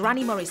Kai at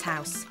Granny Murray's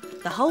house.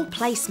 The whole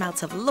place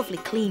smelt of lovely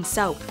clean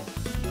soap.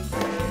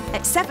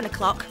 At 7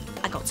 o'clock,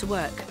 I got to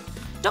work.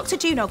 Dr.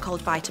 Juno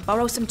called by to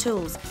borrow some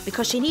tools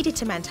because she needed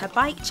to mend her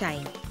bike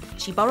chain.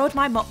 She borrowed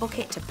my mop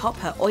bucket to pop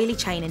her oily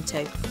chain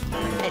into.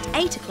 At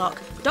 8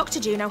 o'clock, Dr.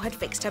 Juno had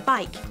fixed her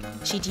bike.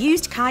 She'd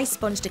used Kai's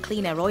sponge to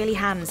clean her oily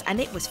hands, and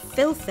it was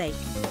filthy.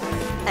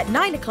 At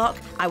 9 o'clock,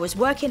 I was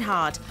working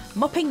hard,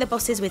 mopping the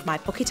buses with my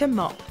bucket and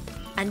mop.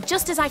 And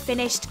just as I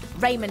finished,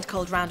 Raymond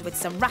called round with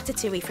some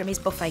ratatouille from his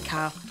buffet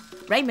car.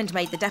 Raymond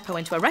made the depot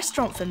into a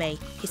restaurant for me.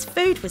 His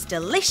food was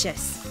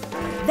delicious.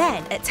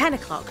 Then, at 10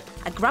 o'clock,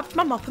 I grabbed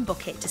my mop and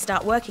bucket to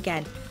start work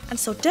again and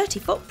saw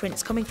dirty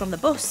footprints coming from the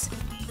bus.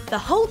 The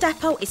whole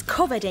depot is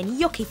covered in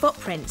yucky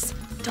footprints.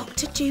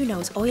 Dr.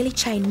 Juno's oily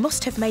chain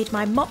must have made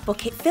my mop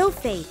bucket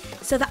filthy,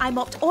 so that I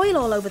mopped oil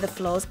all over the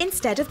floors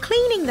instead of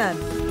cleaning them.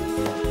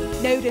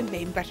 Now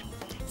remember,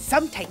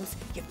 sometimes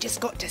you've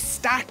just got to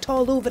start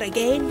all over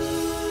again.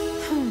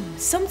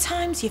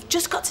 Sometimes you've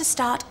just got to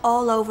start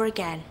all over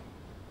again.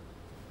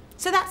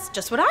 So that's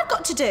just what I've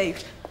got to do.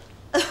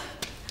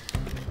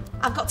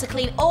 I've got to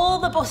clean all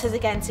the buses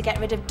again to get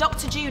rid of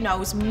Dr.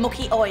 Juno's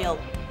mucky oil.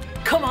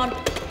 Come on,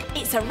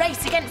 it's a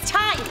race against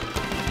time.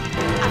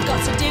 I've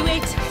got to do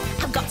it,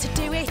 I've got to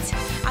do it.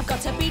 I've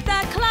got to beat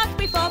the clock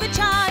before the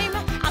chime.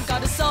 I've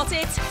got to sort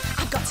it,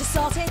 I've got to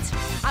sort it.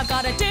 I've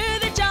got to do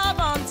the job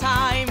on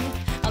time.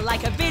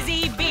 Like a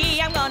busy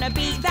bee, I'm gonna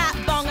beat that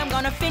bong. I'm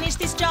gonna finish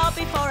this job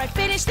before I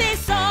finish this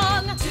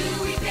song.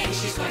 Do we think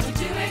she's going to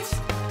do it?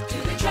 Do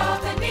the job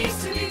that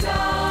needs to be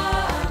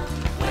done?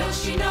 Will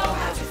she know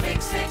how to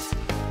fix it?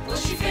 Will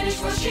she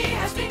finish what she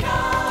has begun?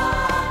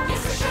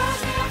 Yes, for sure, as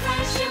we are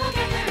friends, she will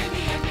get there in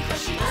the end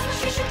because she knows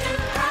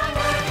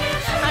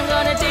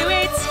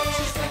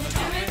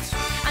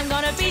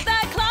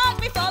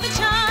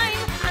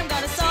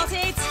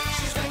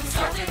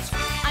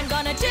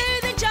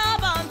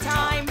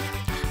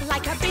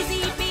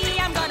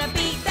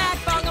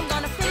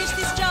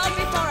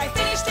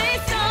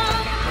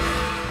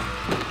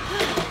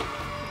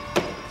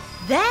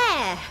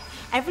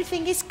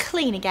everything is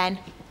clean again.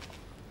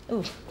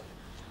 Ooh,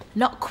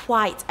 not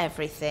quite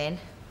everything.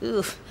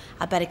 Ooh,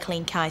 I better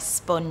clean Kai's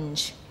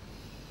sponge.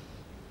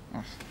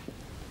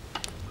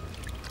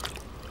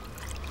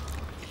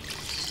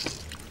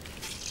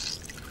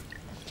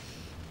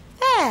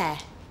 There.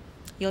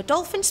 Your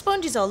dolphin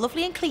sponge is all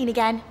lovely and clean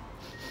again.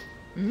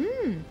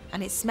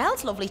 And it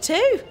smells lovely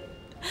too.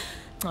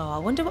 Oh, I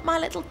wonder what my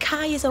little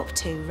Kai is up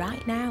to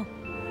right now.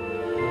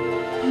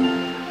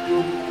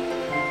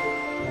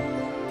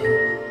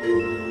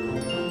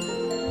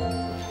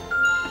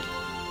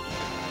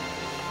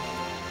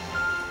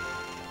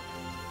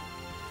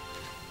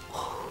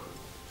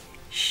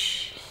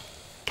 Shh.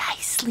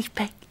 Kai's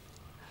sleeping.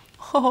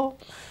 Oh,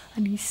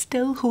 and he's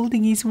still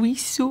holding his wee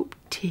soap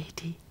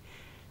teddy.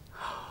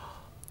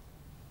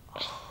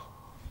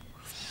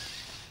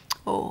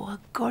 Oh, a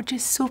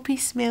gorgeous soapy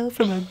smell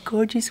from a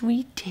gorgeous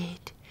wee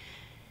Ted.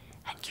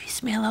 And you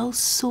smell all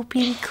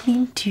soapy and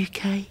clean too,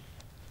 Kai.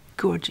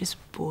 Gorgeous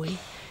boy.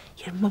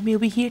 Your mummy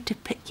will be here to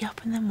pick you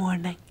up in the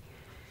morning.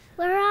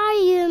 Where are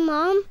you,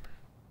 Mum?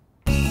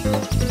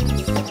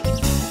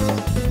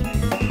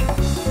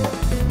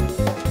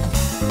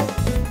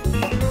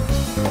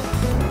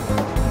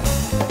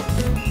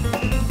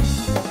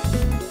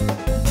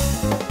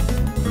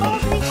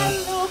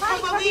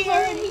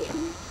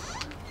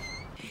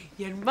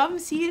 Your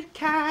mum's here,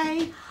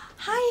 Kai.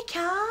 Hi,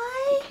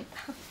 Kai.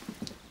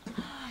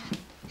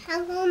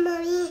 Hello,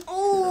 Mummy.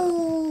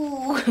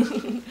 Oh,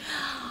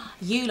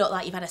 you look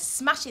like you've had a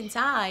smashing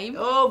time.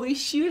 Oh, we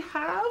sure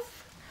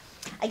have.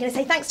 Are you going to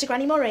say thanks to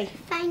Granny Murray?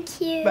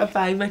 Thank you.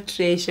 Bye-bye, my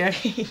treasure.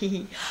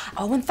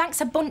 Oh, and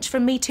thanks a bunch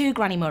from me too,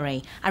 Granny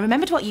Murray. I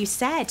remembered what you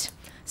said.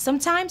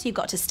 Sometimes you've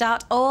got to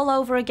start all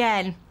over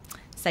again.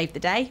 Save the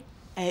day.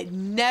 It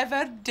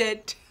never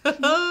did.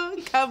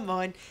 Come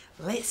on,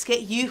 let's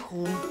get you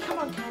home. Come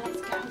on, Kai, let's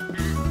go.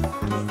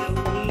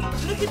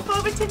 Looking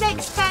forward to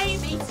next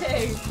time. Me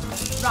too.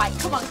 Right,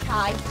 come on,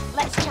 Kai.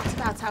 Let's chat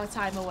about our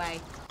time away.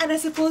 And I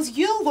suppose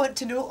you'll want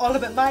to know all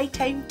about my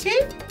time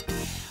too.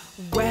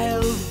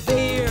 Well,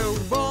 there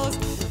was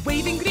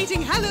waving,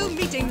 greeting, hello,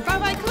 meeting,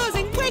 bye-bye,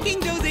 closing,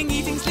 waking, dozing,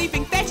 eating,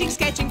 sleeping, fetching,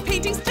 sketching,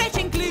 painting,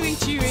 stretching, gluing,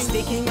 chewing,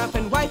 sticking up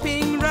and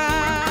wiping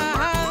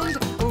round,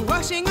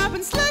 washing up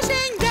and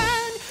slushing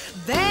down.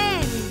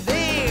 Then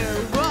there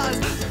was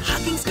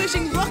hugging,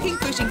 squishing, rocking,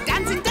 pushing,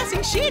 dancing,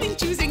 dusting, shading,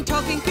 choosing,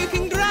 talking,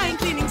 cooking, drying,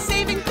 cleaning,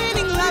 saving,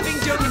 cleaning, loving,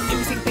 joking,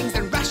 losing things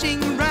and rushing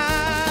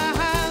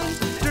round,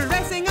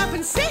 dressing up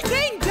and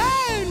sitting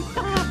down.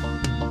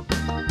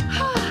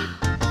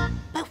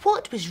 But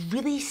what was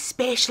really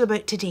special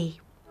about today?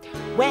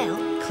 Well,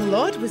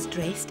 Claude was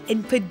dressed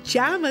in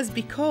pyjamas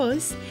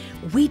because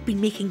we'd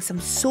been making some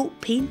soap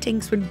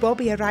paintings when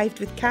Bobby arrived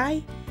with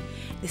Kai.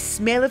 The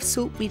smell of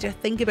soap made her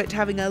think about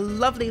having a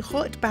lovely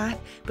hot bath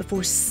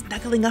before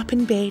snuggling up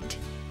in bed.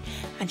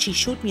 And she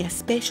showed me a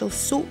special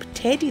soap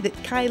teddy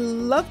that Kai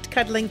loved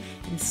cuddling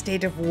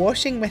instead of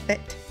washing with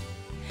it.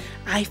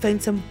 I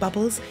found some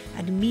bubbles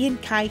and me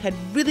and Kai had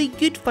really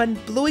good fun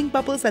blowing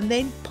bubbles and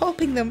then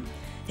popping them.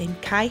 Then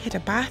Kai had a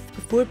bath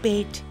before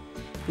bed.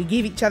 We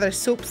gave each other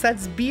soap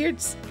suds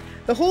beards.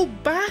 The whole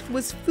bath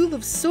was full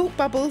of soap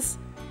bubbles.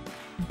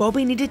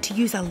 Bobby needed to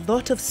use a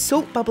lot of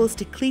soap bubbles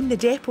to clean the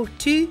depot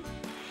too.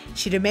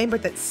 She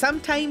remembered that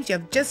sometimes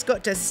you've just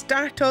got to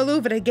start all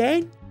over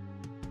again.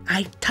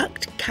 I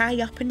tucked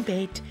Kai up in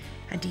bed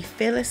and he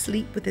fell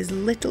asleep with his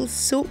little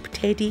soap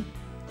teddy.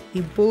 They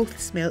both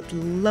smelt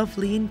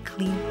lovely and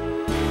clean.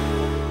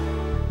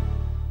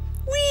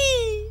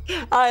 Whee!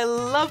 I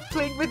love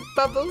playing with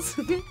bubbles.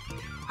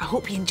 I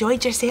hope you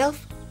enjoyed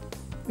yourself.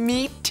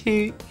 Me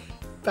too.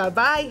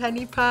 Bye-bye,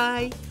 honey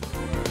pie.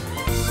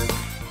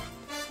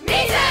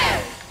 Me too!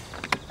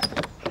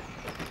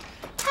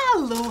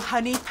 Hello,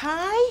 honey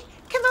pie.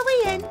 Come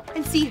away in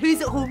and see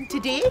who's at home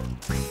today.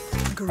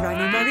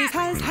 Granny Murray's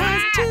house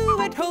has two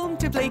at home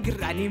to play.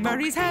 Granny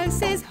Murray's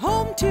house is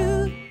home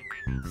too.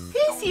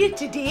 Who's here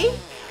today?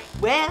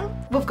 Well,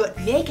 we've got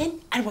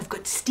Megan and we've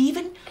got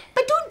Stephen.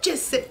 But don't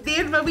just sit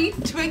there, my wee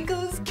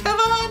twinkles. Come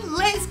on,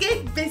 let's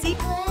get busy.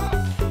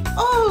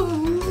 Oh,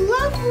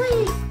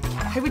 lovely.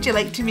 How would you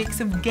like to make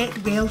some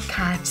get well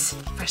cards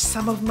for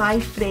some of my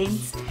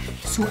friends?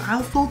 So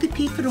I'll fold the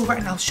paper over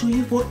and I'll show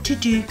you what to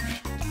do.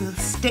 We'll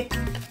stick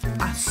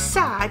a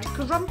sad,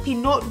 grumpy,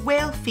 not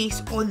well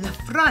face on the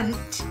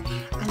front,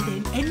 and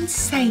then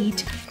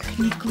inside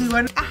can you glue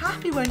on a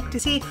happy one to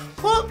say,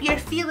 hope you're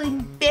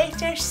feeling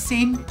better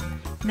soon.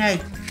 Now,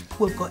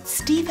 we've got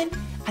Stephen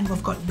and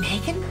we've got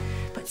Megan,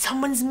 but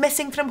someone's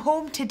missing from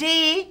home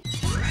today.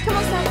 Come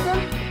on,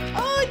 Sampson.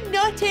 Oh,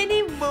 not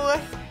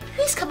anymore.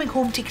 Who's coming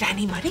home to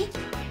Granny Murray?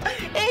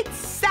 It's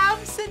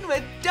Sampson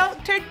with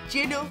Dr.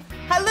 Juno.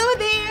 Hello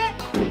there,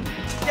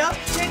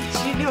 Dr.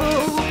 Juno.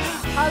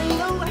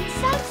 Hello, and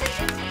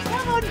Sampson.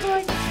 Come on,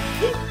 boy.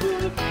 Good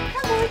boy.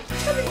 Come on,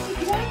 come and see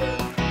Granny.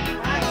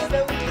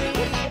 Absolutely.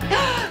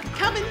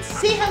 Come and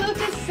say hello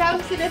to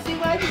Sampson,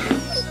 everyone.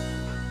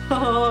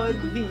 Oh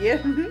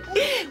dear.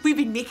 We've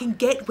been making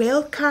get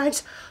well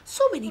cards.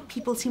 So many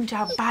people seem to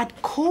have bad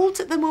colds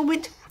at the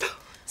moment.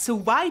 So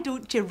why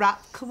don't you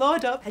wrap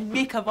Claude up and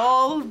make him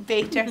all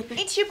better?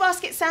 Into your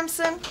basket,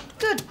 Sampson.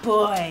 Good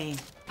boy.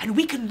 And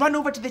we can run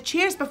over to the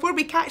chairs before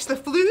we catch the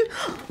flu.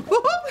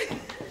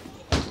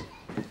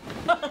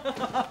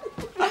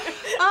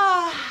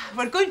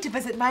 We're going to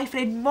visit my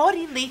friend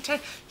Maureen later.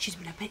 She's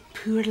been a bit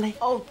poorly.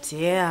 Oh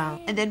dear.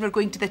 And then we're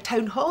going to the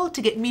town hall to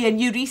get me a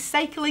new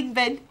recycling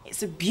bin.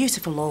 It's a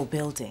beautiful old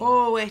building.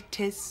 Oh, it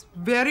is.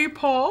 Very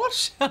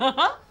posh.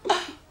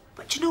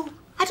 But you know,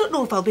 I don't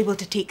know if I'll be able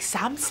to take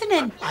Sampson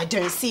in. I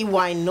don't see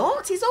why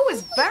not. He's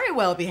always very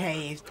well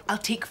behaved. I'll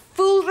take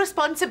full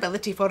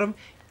responsibility for him,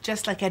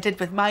 just like I did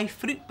with my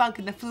fruit bug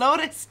in the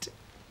florist.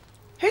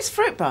 Who's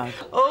Fruitbug?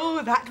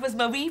 Oh, that was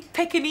my wee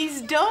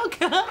Pekingese dog.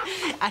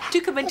 I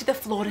took him into the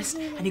florist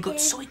and he got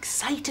so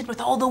excited with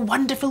all the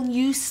wonderful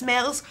new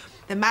smells.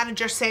 The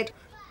manager said,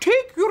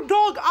 "Take your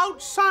dog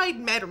outside,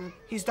 madam.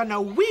 He's done a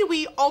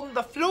wee-wee on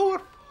the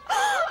floor."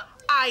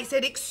 I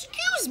said,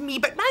 "Excuse me,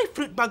 but my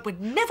fruit bug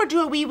would never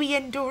do a wee-wee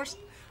indoors."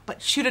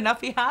 But sure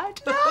enough, he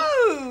had.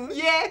 No!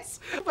 Yes,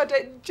 but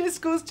it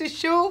just goes to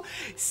show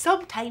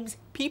sometimes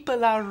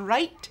people are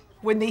right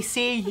when they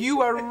say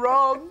you are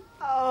wrong.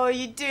 Oh,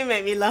 you do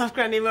make me laugh,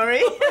 Granny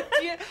Murray.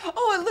 Dear.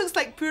 Oh, it looks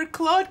like poor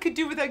Claude could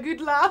do with a good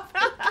laugh.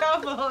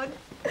 Come on.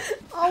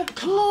 Oh,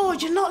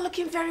 Claude, you're not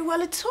looking very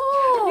well at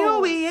all.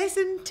 No, he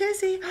isn't,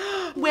 is he?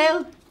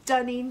 Well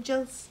done,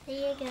 angels. There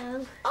you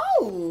go.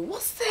 Oh,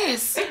 what's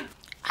this?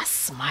 A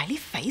smiley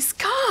face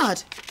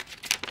card.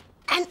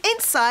 And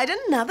inside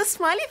another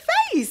smiley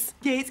face.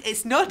 Yes,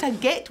 it's not a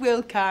get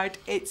well card,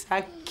 it's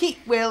a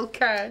keep well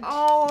card.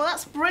 Oh,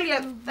 that's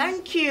brilliant.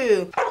 Thank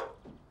you.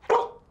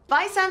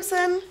 Bye,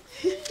 Sampson.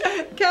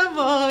 Come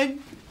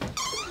on.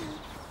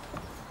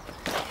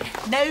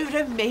 Now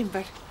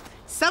remember,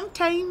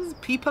 sometimes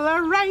people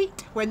are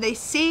right when they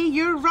say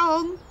you're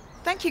wrong.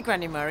 Thank you,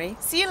 Granny Murray.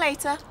 See you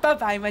later.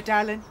 Bye-bye, my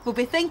darling. We'll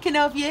be thinking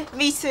of you.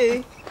 Me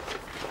too.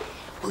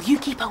 Will you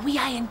keep a wee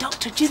eye on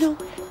Dr. Juno?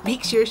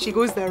 Make sure she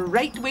goes the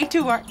right way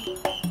to work.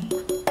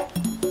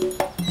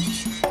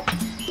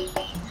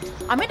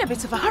 I'm in a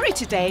bit of a hurry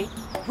today.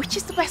 Which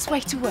is the best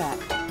way to work?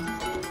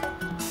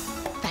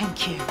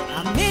 Thank you.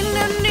 I'm in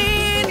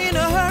a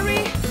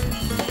hurry.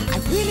 I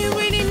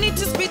really need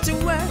to speed to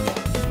work.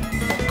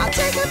 I'll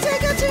take it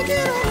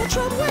on a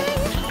tramway.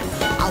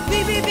 I'll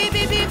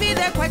be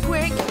there quite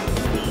quick.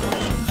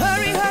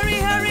 Hurry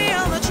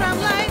on the tram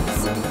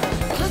lines.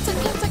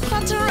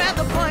 Clutter at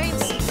the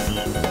points.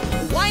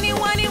 Whining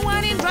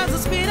drives the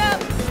speed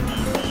up.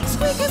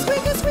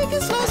 Squeaky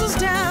slows us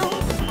down.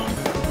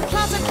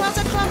 Clatter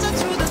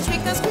through the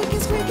street. Now squeaky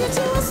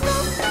to a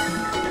stop.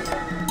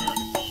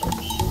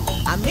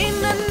 I'm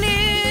in a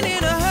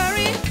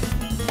hurry.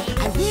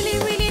 I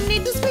really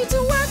need to speed to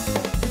work.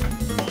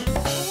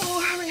 Oh,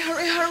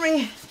 hurry.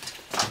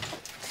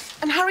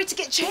 And hurry to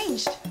get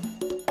changed.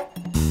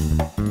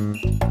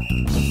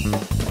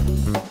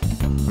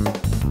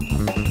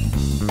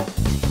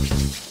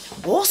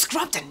 All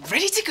scrubbed and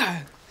ready to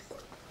go.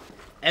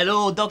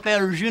 Hello,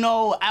 Dr.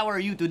 Juno. How are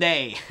you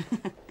today?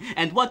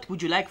 And what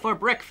would you like for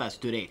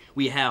breakfast today?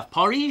 We have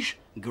porridge,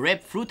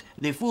 grapefruit,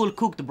 the full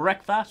cooked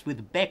breakfast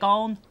with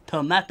bacon,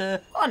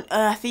 tomato. What on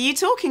earth are you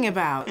talking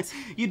about?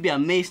 You'd be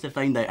amazed to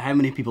find out how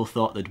many people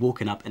thought they'd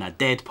woken up in a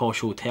dead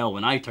posh hotel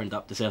when I turned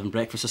up to serving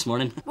breakfast this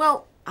morning.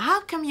 Well,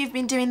 how come you've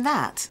been doing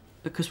that?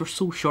 Because we're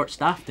so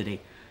short-staffed today.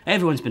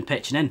 Everyone's been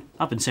pitching in.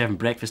 I've been serving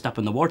breakfast up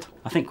in the ward.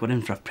 I think we're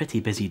in for a pretty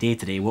busy day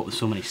today, what with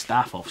so many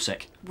staff off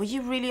sick. Were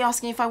you really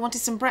asking if I wanted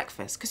some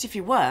breakfast? Because if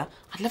you were,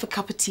 I'd love a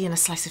cup of tea and a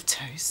slice of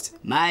toast.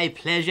 My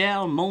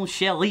pleasure, mon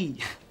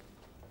chéri.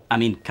 I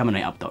mean, coming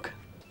right up, Doc.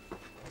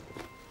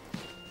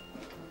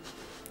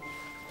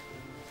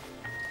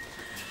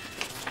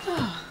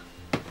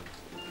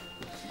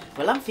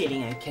 Well, I'm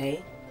feeling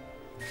okay.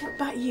 What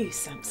about you,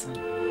 Sampson?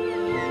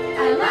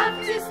 I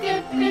love to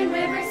skip in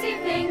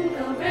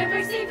Riverseafingal,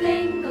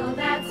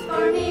 that's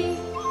for me.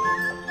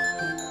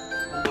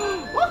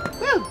 Oh,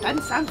 well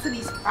done, Sampson.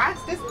 He's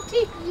fast, isn't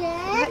he?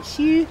 Yeah. That's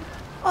you.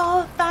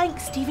 Oh,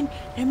 thanks, Stephen.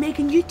 Now,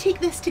 Megan, you take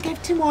this to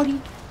give to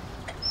Maureen.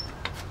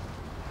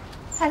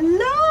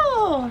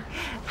 Hello.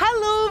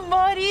 Hello,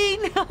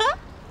 Maureen.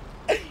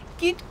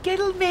 Good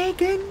girl,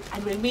 Megan.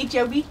 And we made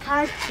you a wee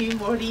card too,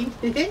 Maureen.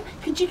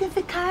 Could you give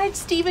the card,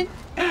 Stephen?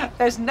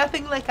 There's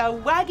nothing like a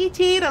waggy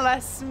tail or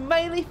a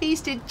smiley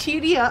face to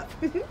cheer you up.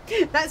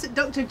 That's what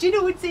Dr.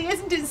 Juno would say,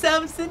 isn't it,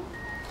 Sampson?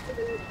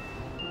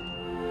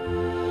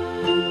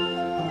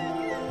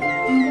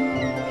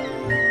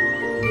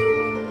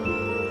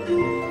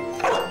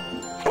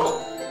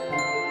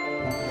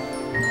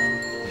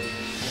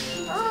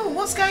 Oh,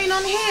 what's going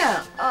on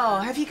here? Oh,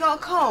 have you got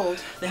a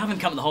cold? They haven't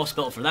come to the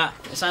hospital for that.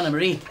 It's Anna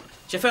Marie.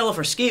 She fell off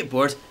her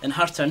skateboard and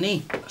hurt her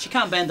knee. She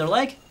can't bend her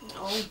leg.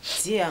 Oh,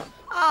 dear.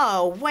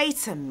 Oh,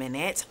 wait a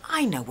minute.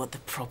 I know what the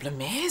problem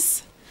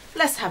is.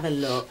 Let's have a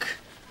look.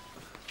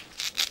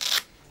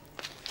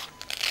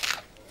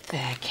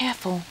 There,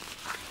 careful.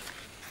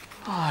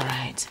 All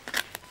right.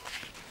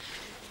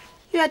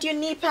 You had your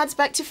knee pads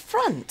back to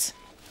front.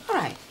 All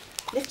right.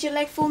 Lift your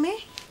leg for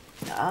me.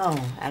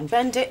 Oh, and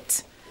bend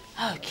it.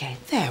 Okay,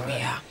 there we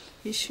are.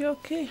 Is she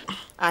okay?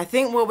 I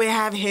think what we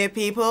have here,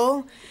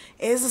 people,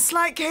 is a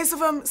slight case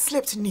of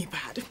slipped knee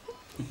pad.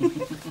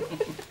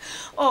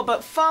 Oh,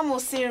 but far more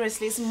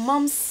seriously, it's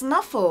Mum's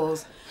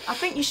snuffles. I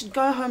think you should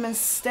go home and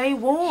stay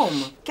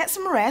warm. Get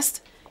some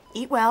rest,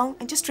 eat well,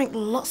 and just drink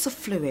lots of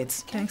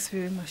fluids. Thanks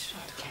very much.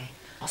 Okay.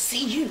 I'll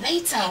see you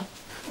later.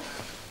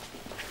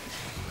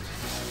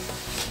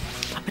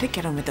 I better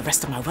get on with the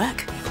rest of my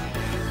work.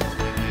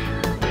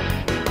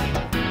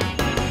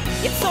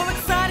 It's so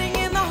exciting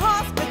in the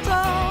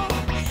hospital.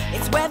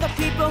 It's where the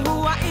people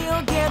who are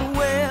ill get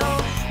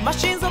well.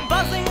 Machines are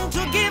buzzing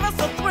to give us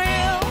a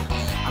thrill.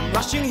 I'm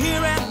rushing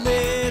here and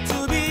there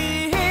to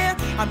be here.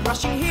 I'm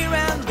rushing here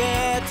and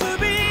there to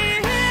be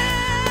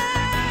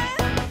here.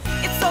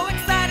 It's so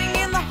exciting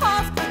in the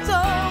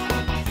hospital.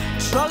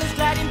 Trolleys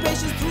gliding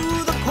patients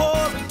through the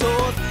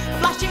corridors.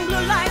 Flashing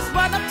blue lights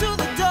right up to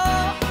the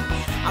door.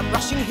 I'm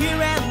rushing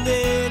here and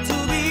there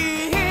to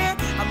be here.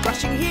 I'm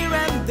rushing here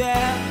and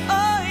there.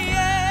 Oh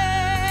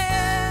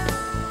yeah.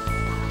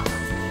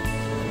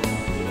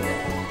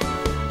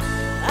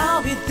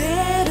 I'll be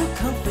there to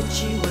comfort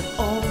you at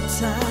all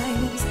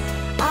times.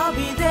 I'll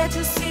be there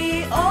to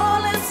see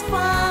all is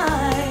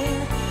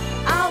fine.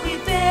 I'll be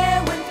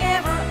there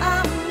whenever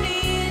I'm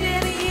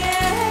needed,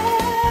 yeah.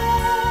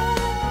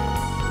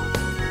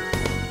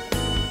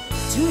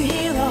 To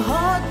hear the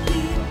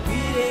heartbeat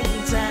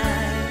beating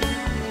time.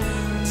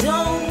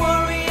 Don't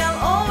worry, I'll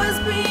always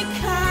be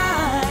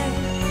kind.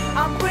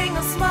 I'll bring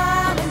a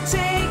smile and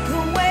take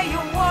away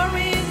your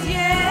worries,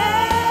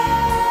 yeah.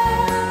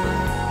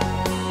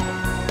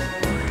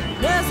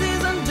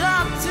 Nurses and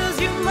doctors,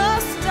 you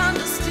must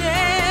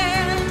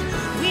understand.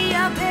 We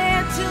are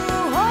there to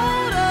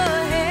hold a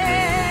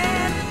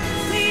hand.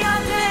 We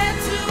are there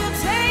to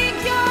take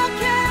your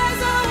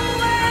cares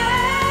away.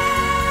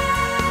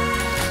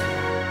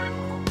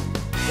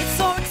 It's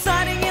so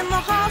exciting in the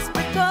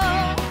hospital.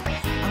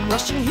 I'm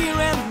rushing here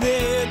and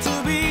there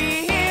to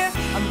be here.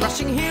 I'm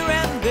rushing here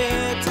and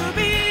there to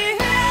be here.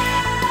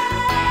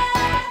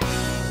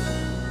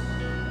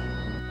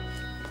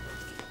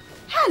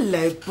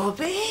 Hello,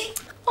 Bobby.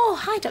 Oh,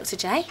 hi, Dr.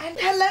 J. And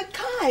hello,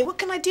 Kai. What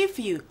can I do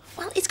for you?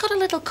 Well, he's got a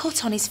little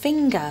cut on his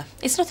finger.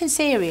 It's nothing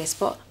serious,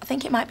 but I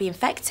think it might be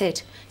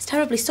infected. It's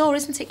terribly sore,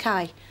 isn't it,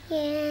 Kai?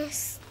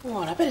 Yes. Oh,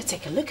 I better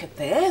take a look at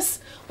this.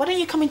 Why don't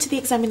you come into the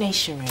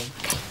examination room?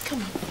 Okay,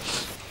 come on.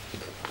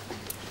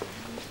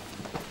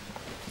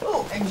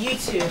 Oh, and you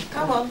too.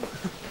 Come on.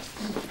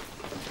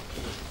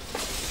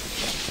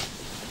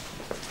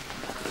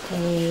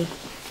 Okay.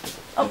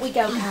 Up we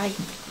go, Kai.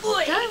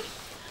 Go.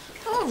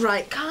 All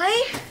right,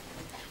 Kai.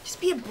 Just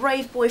be a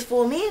brave boy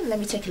for me and let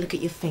me take a look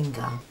at your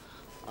finger.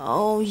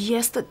 Oh,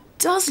 yes, that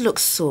does look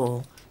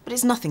sore, but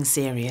it's nothing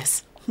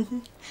serious.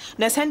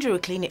 Nurse Hendry will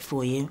clean it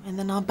for you, and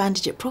then I'll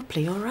bandage it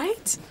properly, all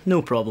right?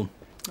 No problem.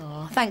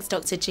 Oh, thanks,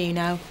 Dr.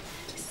 Juno.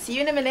 See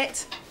you in a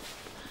minute.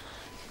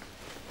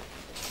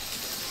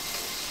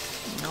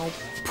 Oh,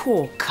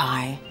 poor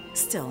Kai.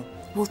 Still,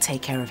 we'll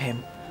take care of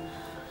him.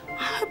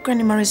 I hope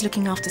Granny Murray's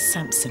looking after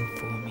Sampson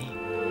for me.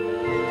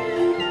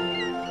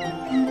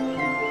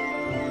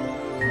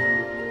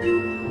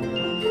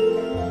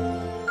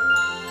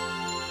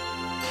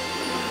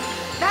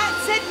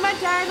 That's it, my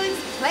darlings.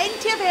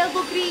 Plenty of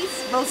elbow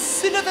grease. Will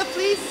soon have the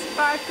place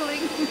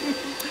sparkling.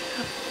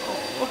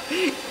 Oh,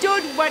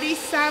 don't worry,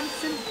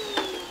 Sampson.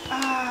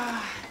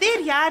 There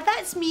you are,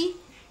 that's me.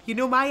 You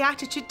know my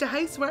attitude to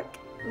housework.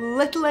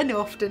 Little and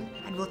often.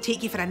 And we'll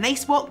take you for a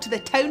nice walk to the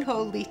town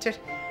hall later.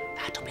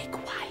 That'll be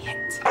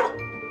quiet.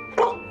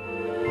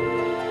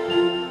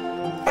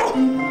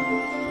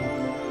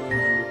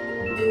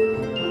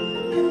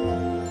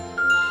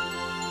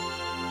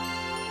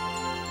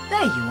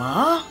 There you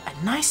are,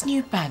 a nice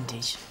new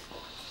bandage.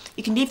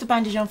 You can leave the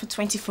bandage on for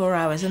 24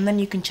 hours and then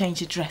you can change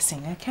your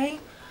dressing, okay?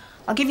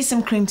 I'll give you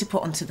some cream to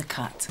put onto the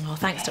cut. Oh,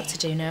 thanks, Dr.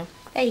 Juno.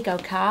 There you go,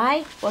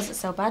 Kai. Wasn't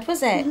so bad,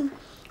 was it?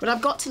 But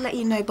I've got to let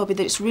you know, Bobby,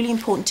 that it's really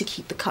important to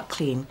keep the cut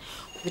clean.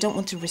 We don't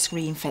want to risk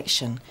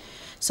reinfection.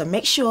 So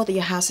make sure that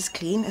your house is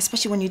clean,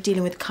 especially when you're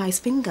dealing with Kai's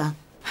finger.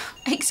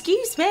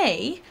 Excuse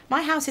me?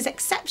 My house is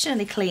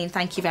exceptionally clean,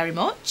 thank you very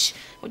much.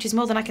 Which is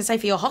more than I can say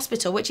for your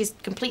hospital, which is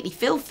completely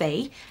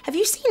filthy. Have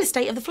you seen the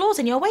state of the floors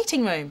in your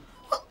waiting room?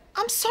 Well,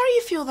 I'm sorry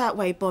you feel that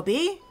way,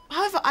 Bobby.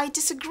 However, I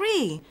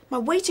disagree. My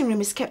waiting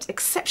room is kept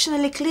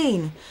exceptionally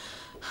clean.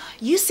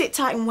 You sit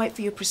tight and wait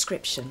for your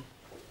prescription.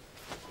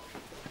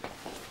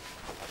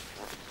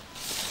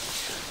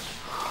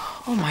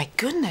 Oh my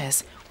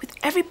goodness. With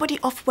everybody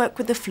off work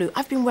with the flu,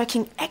 I've been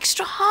working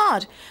extra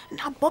hard. And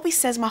now Bobby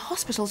says my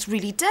hospital's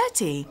really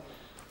dirty.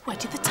 Where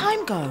did the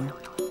time go?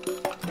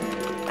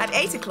 At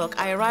 8 o'clock,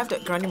 I arrived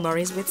at Granny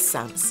Murray's with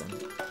Sampson.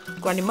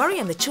 Granny Murray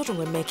and the children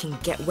were making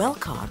get well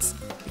cards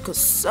because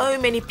so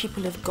many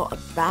people have got a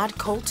bad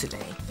cold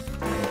today.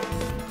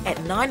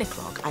 At 9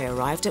 o'clock, I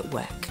arrived at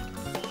work.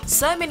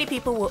 So many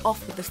people were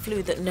off with the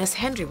flu that Nurse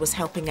Hendry was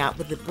helping out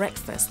with the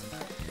breakfast.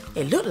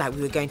 It looked like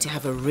we were going to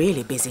have a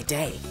really busy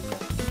day.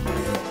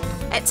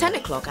 At 10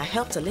 o'clock, I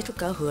helped a little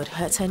girl who had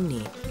hurt her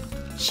knee.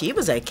 She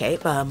was okay,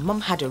 but her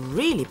mum had a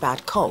really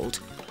bad cold.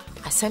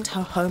 I sent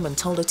her home and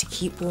told her to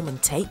keep warm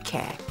and take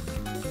care.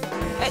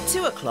 At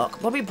 2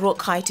 o'clock, Bobby brought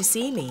Kai to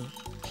see me.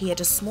 He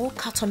had a small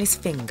cut on his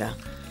finger,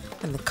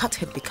 and the cut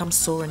had become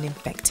sore and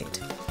infected.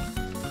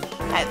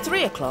 At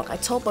 3 o'clock, I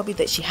told Bobby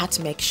that she had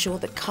to make sure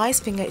that Kai's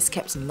finger is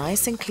kept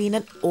nice and clean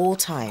at all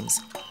times.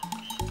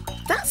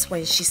 That's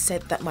when she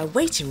said that my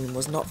waiting room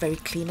was not very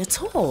clean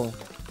at all.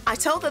 I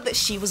told her that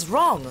she was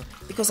wrong,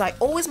 because I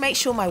always make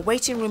sure my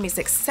waiting room is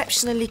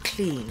exceptionally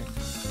clean.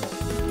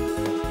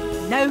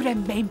 Now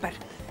remember,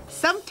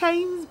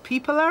 sometimes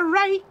people are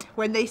right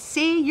when they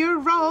say you're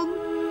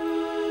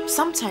wrong.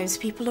 Sometimes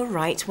people are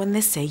right when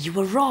they say you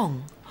were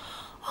wrong.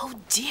 Oh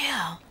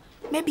dear,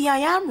 maybe I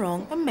am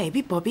wrong and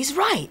maybe Bobby's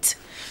right.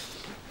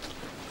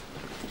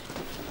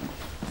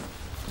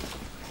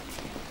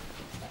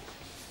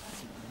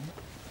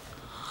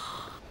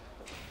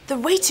 The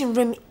waiting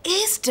room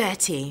is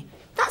dirty.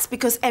 That's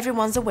because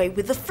everyone's away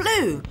with the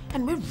flu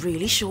and we're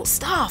really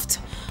short-staffed.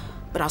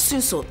 But I'll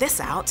soon sort this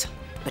out.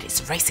 But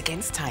it's a race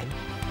against time.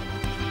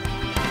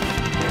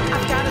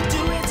 I've gotta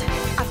do it,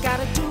 I've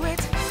gotta do it.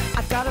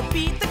 I've gotta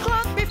beat the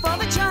clock before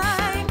the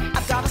chime.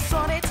 I've gotta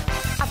sort it,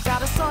 I've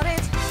gotta sort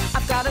it.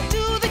 I've gotta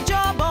do the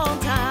job on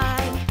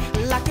time.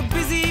 Like a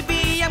busy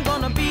bee, I'm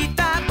gonna beat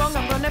that bong.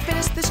 I'm gonna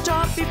finish this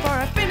job before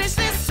I finish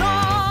this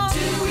song.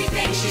 Do we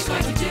think she's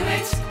going to do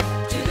it?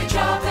 Do the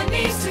job that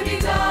needs to be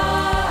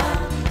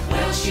done?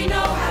 Will she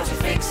know how to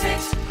fix it?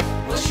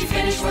 Will she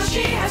finish what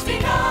she has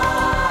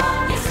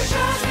begun? Yes, as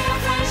sure as we are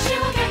friends, she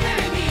will get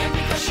there in the end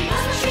because she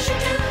knows what she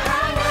should do.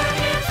 And work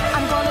it through.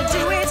 I'm gonna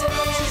do it.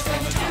 She's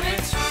going to do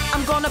it.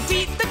 I'm gonna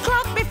beat the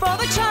clock before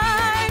the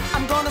chime.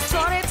 I'm gonna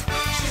sort it.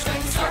 She's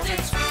going to sort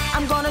it.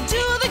 I'm gonna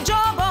do the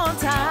job on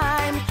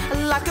time.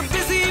 Like a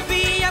busy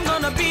bee, I'm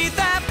gonna beat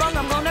that bong.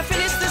 I'm gonna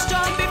finish this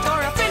job before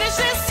I finish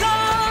this song.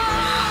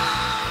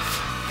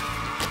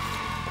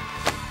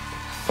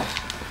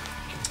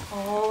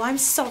 Oh, I'm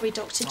sorry,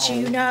 Dr.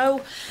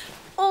 Juno.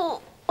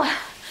 Oh,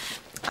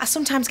 I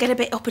sometimes get a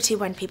bit uppity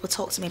when people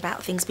talk to me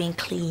about things being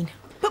clean.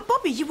 But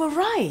Bobby, you were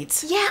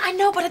right. Yeah, I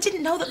know, but I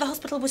didn't know that the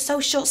hospital was so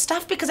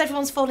short-staffed because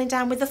everyone's falling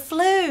down with the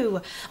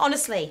flu.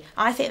 Honestly,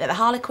 I think that the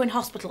Harlequin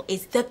Hospital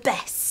is the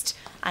best,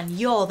 and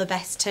you're the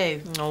best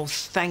too. Oh,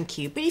 thank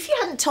you. But if you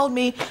hadn't told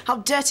me how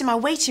dirty my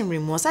waiting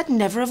room was, I'd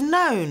never have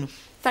known.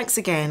 Thanks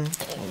again.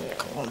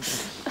 Oh,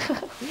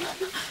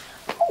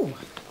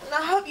 and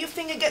I hope your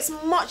finger gets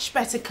much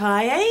better,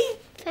 Kai, eh?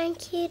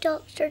 Thank you,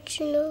 Dr.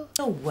 Juno.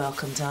 Oh,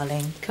 welcome,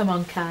 darling. Come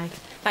on, Kai.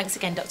 Thanks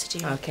again, Dr.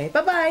 Juno. Okay,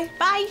 bye-bye.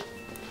 Bye.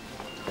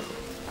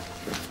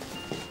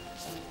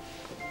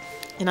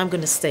 And I'm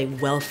going to stay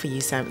well for you,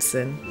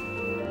 Sampson.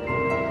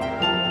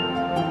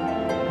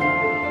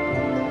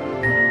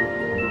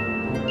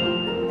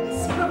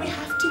 Let's see where we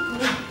have to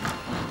go.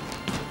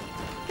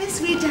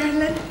 This way,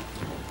 darling.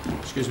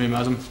 Excuse me,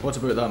 madam. What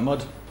about that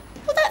mud?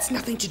 Well, that's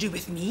nothing to do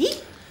with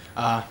me.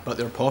 But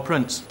they're paw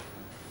prints.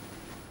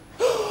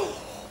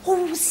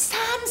 Oh,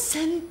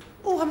 Sampson.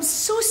 Oh, I'm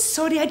so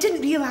sorry. I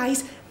didn't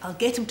realise. I'll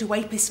get him to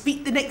wipe his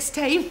feet the next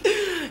time.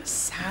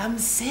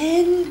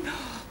 Sampson,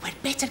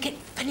 we'd better get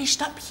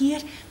finished up here.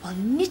 We'll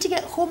need to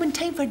get home in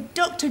time for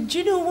Dr.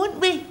 Juno, won't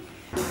we?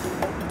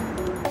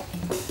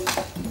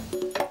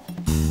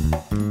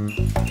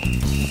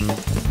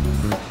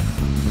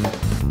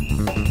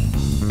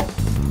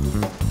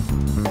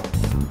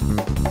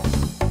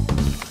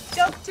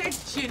 Dr.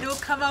 Juno,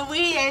 come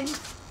away in.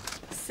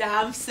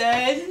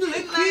 Sampson,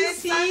 look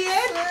who's here.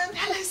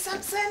 Hello,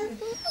 Sampson.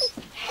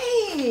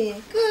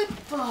 Hey, good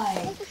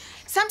boy.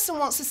 Sampson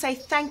wants to say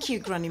thank you,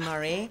 Granny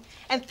Murray.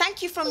 And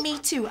thank you from me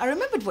too. I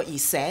remembered what you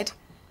said.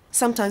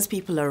 Sometimes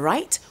people are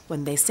right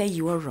when they say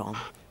you are wrong.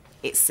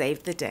 It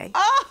saved the day.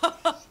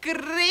 Oh,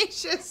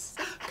 gracious.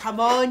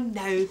 Come on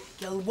now.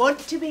 You'll want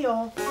to be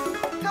off.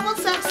 Come on,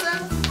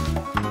 Sampson.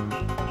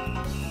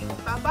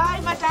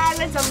 Bye-bye, my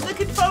darlings. I'm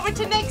looking forward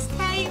to next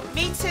time.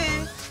 Me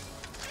too.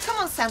 Come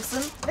on,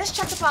 Sampson. Let's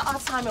chat about our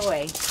time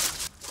away.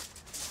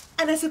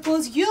 And I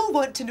suppose you'll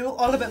want to know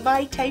all about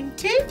my time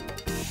too.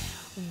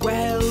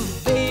 Well,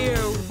 there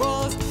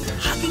was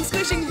hugging,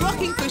 squishing,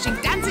 rocking, pushing,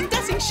 dancing,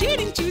 dusting,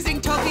 shooting,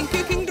 choosing, talking,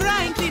 cooking,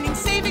 drying, cleaning,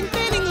 saving,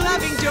 cleaning,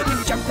 loving,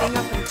 joking, jumping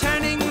up and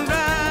turning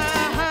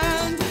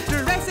round,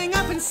 dressing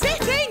up and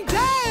sitting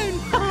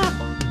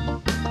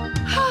down.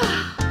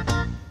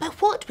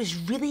 But what was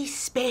really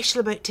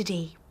special about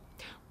today?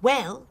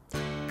 Well,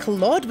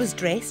 Claude was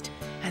dressed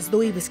as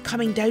though he was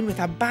coming down with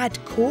a bad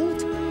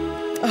cold.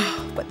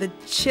 Oh, but the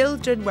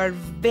children were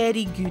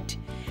very good.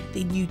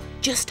 They knew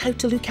just how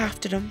to look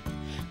after him.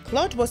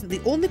 Claude wasn't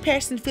the only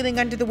person feeling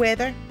under the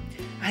weather.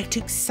 I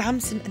took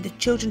Sampson and the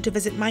children to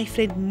visit my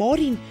friend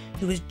Maureen,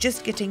 who was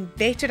just getting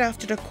better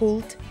after a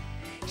cold.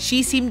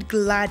 She seemed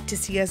glad to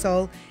see us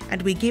all,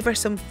 and we gave her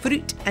some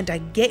fruit and a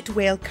get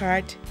well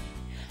card.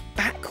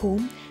 Back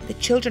home, the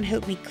children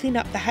helped me clean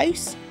up the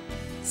house.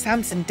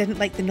 Sampson didn't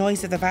like the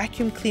noise of the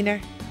vacuum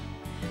cleaner.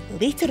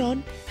 Later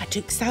on, I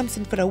took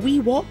Sampson for a wee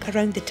walk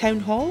around the town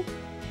hall.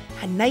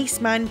 A nice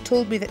man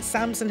told me that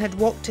Sampson had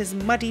walked his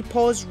muddy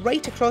paws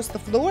right across the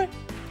floor.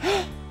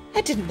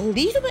 I didn't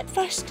believe him at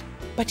first.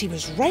 But he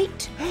was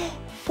right.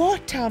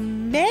 What a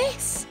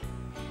mess!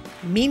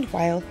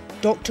 Meanwhile,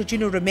 Dr.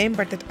 Juno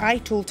remembered that I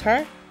told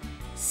her,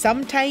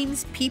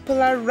 sometimes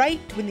people are right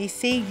when they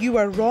say you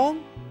are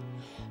wrong.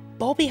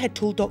 Bobby had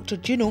told Dr.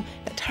 Juno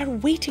that her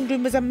waiting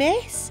room was a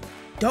mess.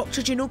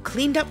 Dr. Juno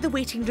cleaned up the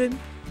waiting room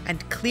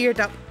and cleared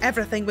up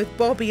everything with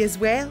Bobby as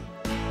well.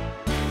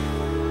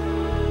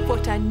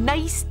 What a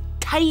nice,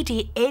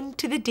 tidy end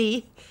to the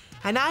day.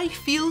 And I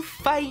feel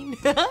fine.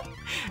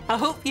 I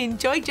hope you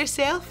enjoyed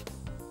yourself.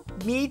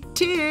 Me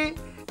too.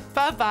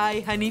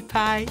 Bye-bye, honey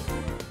pie.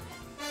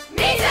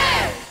 Me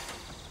too!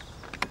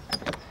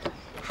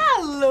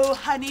 Hello,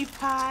 honey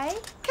pie.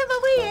 Come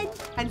away in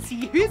and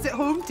see who's at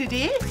home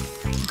today.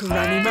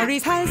 Granny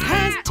Murray's house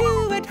has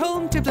two at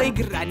home to play.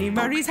 Granny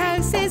Murray's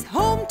house is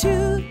home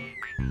too.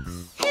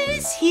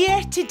 Who's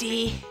here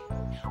today?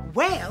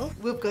 Well,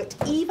 we've got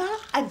Eva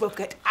and we've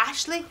got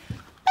Ashley.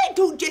 But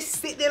don't just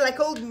sit there like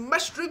old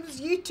mushrooms,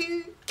 you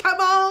two. Come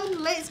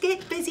on, let's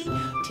get busy.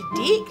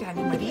 Today,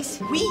 Granny Murray's,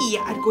 we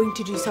are going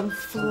to do some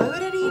flower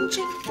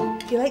arranging.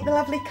 Do you like the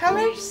lovely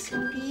colours?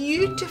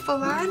 Beautiful,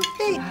 aren't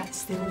they?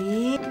 That's the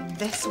way.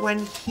 This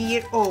one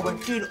here. Oh, we're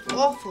doing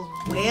awful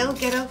well,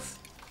 girls.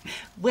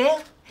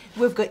 Well,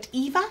 we've got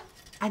Eva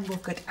and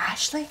we've got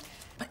Ashley.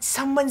 But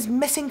someone's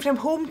missing from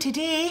home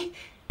today.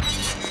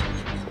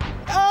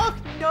 Oh,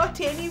 not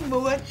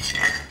anymore.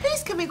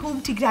 Who's coming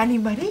home to Granny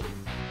Murray?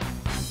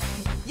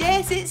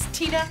 Yes, it's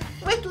Tina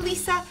with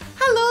Lisa.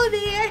 Hello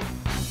there.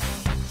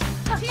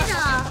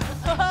 Tina.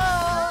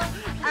 Oh,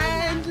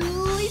 and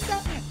Lisa.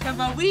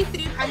 Come away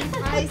through honey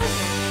pies.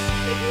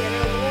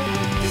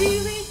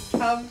 Really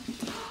come.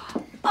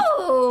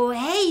 Oh,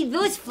 hey,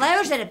 those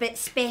flowers are a bit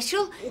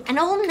special and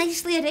all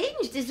nicely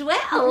arranged as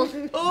well.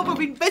 Oh, we've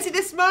been busy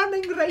this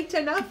morning, right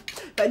enough.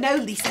 But now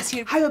Lisa's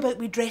here. How about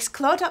we dress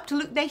Claude up to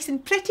look nice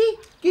and pretty?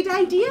 Good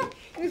idea?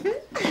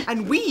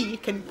 And we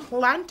can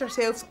plant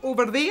ourselves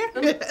over there.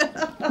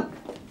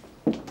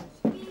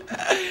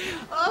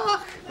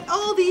 Oh,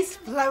 all these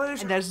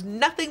flowers. And there's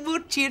nothing more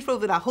cheerful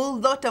than a whole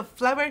lot of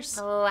flowers.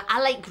 Oh, I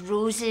like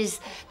roses.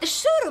 They're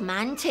so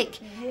romantic.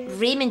 Yes.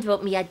 Raymond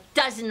bought me a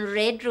dozen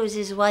red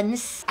roses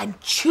once. And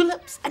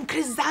tulips and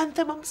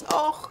chrysanthemums.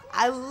 Oh,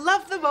 I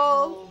love them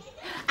all.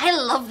 I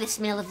love the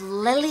smell of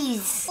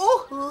lilies.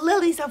 Oh,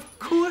 lilies, of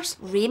course.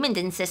 Raymond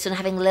insists on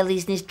having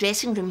lilies in his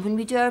dressing room when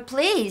we do our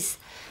plays.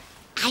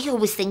 I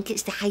always think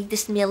it's to hide the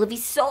smell of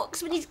his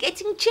socks when he's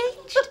getting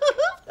changed.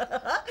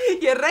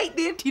 You're right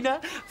there,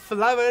 Tina.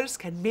 Flowers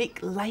can make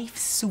life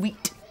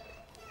sweet.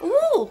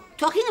 Oh,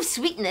 talking of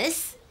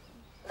sweetness,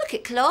 look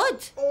at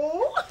Claude.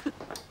 Oh.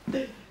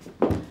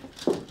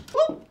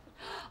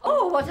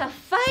 Oh, what a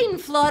fine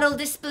floral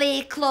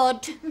display,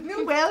 Claude.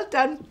 Well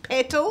done,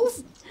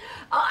 petals.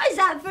 Oh, is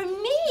that for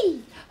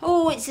me?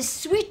 Oh, it's as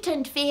sweet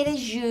and fair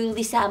as you,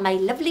 Lisa, my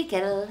lovely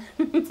girl.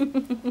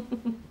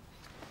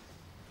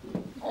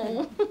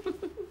 Oh.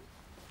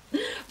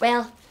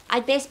 Well,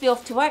 I'd best be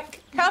off to work.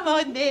 Come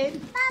on then.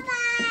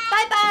 Bye-bye.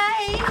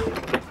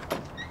 Bye-bye.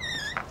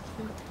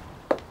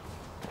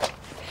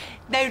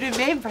 Now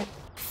remember,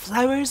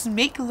 flowers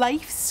make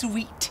life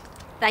sweet.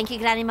 Thank you,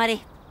 Granny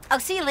Murray. I'll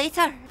see you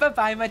later.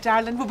 Bye-bye, my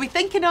darling. We'll be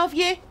thinking of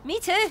you.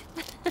 Me too.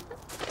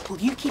 Will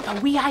you keep a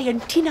wee eye on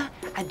Tina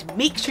and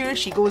make sure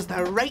she goes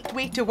the right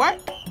way to work?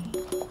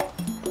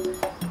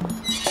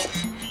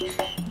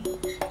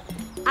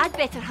 I'd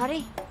better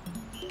hurry.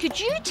 Could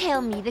you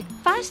tell me the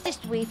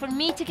fastest way for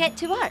me to get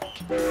to work?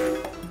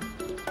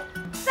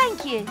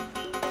 Thank you.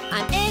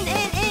 I'm in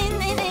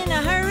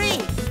a hurry.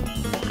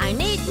 I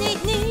need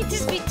to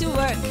speed to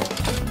work.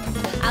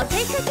 I'll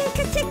take a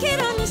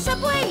ticket on the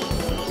subway.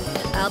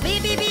 I'll be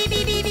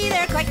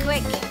there quite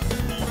quick.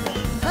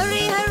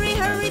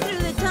 Hurry through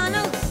the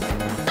tunnels.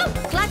 Oh,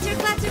 clatter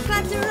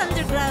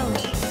underground.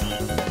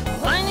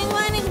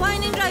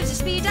 Whining drives the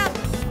speed up.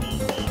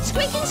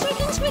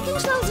 Squeaking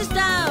slows us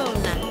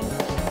down.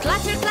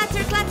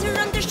 Clatter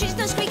under streets,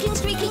 now squeaking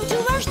to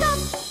our stop.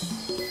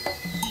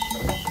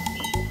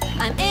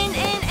 I'm in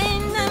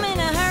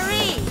a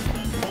hurry.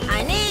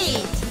 I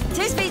need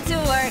to speed to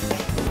work.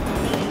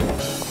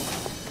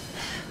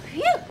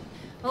 Phew.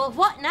 Oh,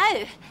 what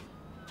now?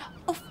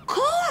 Of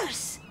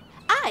course!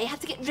 I have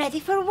to get ready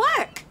for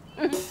work.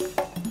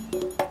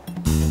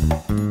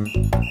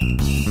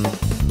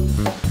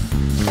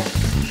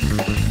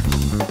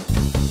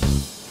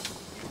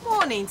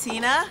 Morning,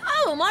 Tina.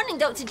 Oh, morning,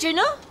 Dr.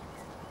 Juno.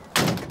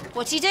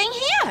 What are you doing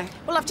here?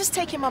 Well, I've just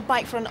taken my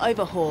bike for an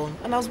overhaul,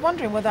 and I was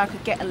wondering whether I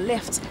could get a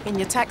lift in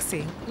your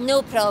taxi.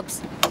 No probs.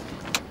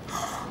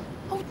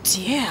 Oh,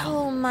 dear.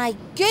 Oh, my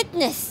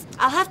goodness.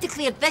 I'll have to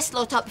clear this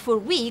lot up before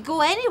we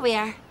go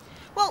anywhere.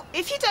 Well,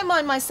 if you don't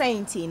mind my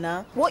saying,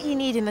 Tina, what you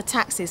need in a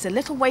taxi is a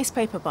little waste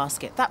paper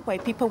basket. That way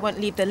people won't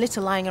leave their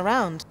litter lying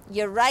around.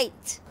 You're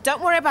right.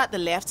 Don't worry about the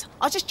lift.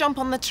 I'll just jump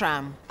on the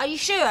tram. Are you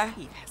sure?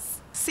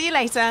 Yes. See you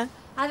later.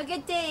 Have a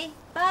good day.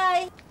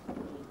 Bye.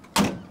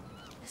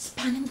 The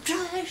span and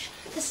brush.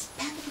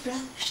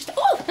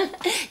 Oh,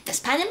 the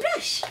span and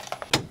brush.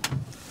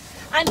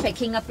 I'm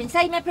picking up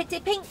inside my pretty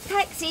pink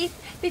taxi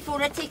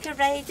before I take a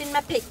ride in my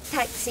pink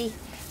taxi.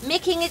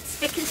 making it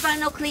spick and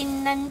span, all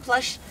clean and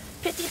plush.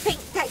 Pretty pink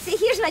taxi,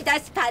 here's my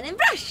dustpan and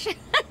brush.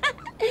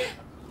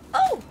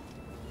 Oh!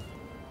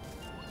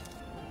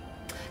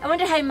 I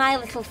wonder how my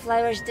little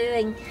flower's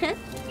doing.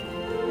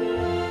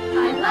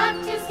 I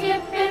love to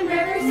skip in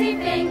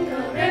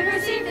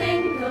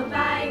Riverseafingal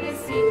by the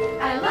sea.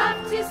 I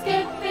love to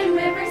skip in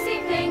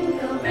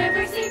Riverseafingal,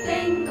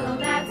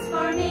 that's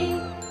for me.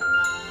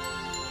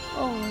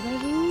 Oh,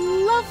 they're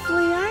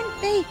lovely,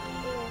 aren't they?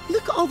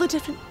 Look at all the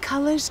different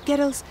colours,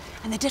 girls,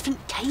 and the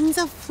different kinds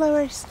of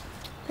flowers.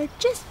 They're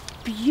just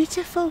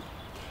beautiful.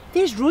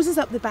 There's roses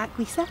up the back,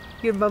 Lisa.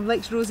 Your mum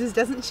likes roses,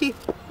 doesn't she? Yes.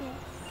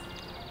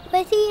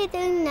 What are you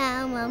doing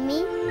now,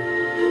 Mummy?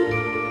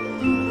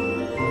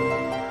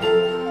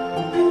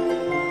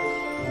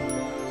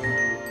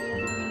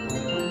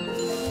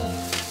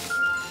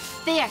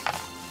 There,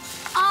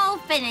 all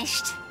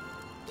finished.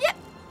 Yep,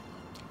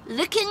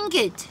 looking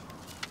good.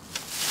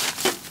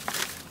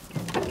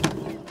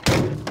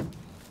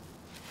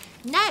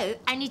 Now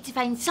I need to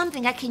find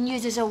something I can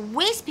use as a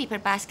waste paper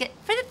basket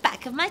for the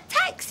back of my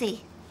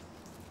taxi.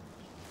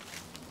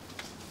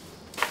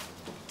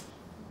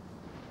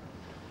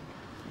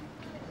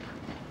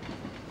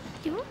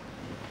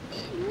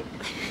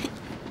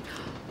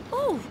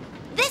 Oh,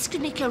 this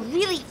could make a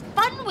really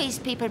fun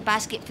waste paper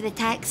basket for the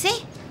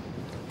taxi.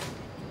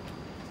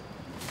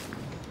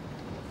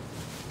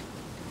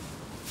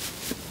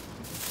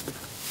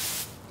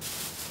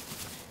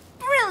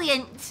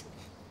 Brilliant!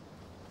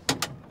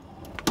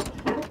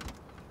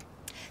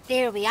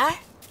 There we are.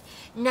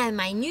 Now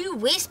my new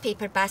waste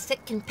paper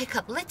basket can pick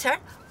up litter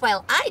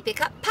while I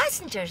pick up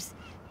passengers,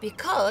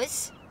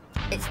 because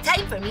it's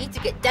time for me to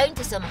get down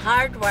to some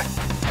hard work.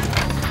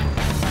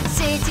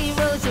 City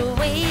roads are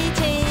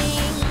waiting.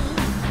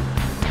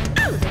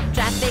 Oh, the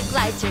traffic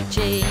lights are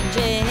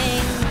changing.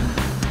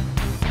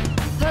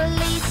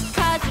 Police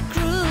cars are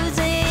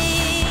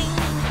cruising.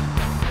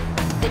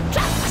 The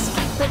trucks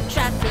keep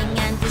a-trapping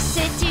and the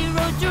city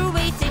roads are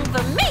waiting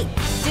for me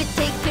to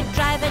take a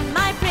drive in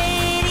my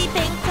pretty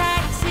pink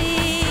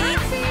taxi.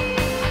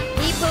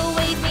 People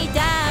wave me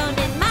down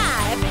in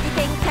my pretty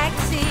pink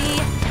taxi.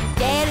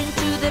 Get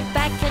into the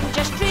back and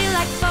just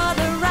relax for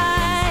the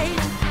ride.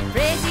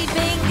 Pretty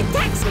pink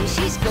taxi,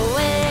 she's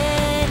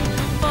going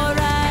for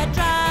a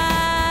drive.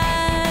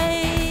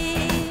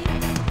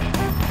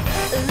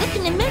 Look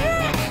in the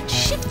mirror and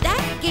shift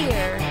that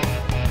gear.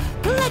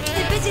 Pull out to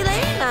the busy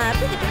lane, my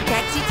pretty pink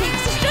taxi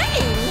takes the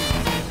strain.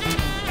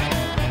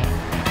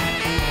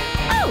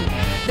 Oh,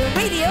 the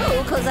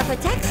radio calls up a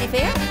taxi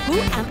fare. Who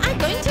am I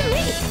going to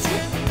meet?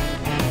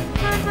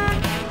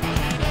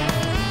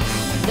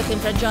 Looking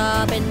for a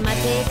job in my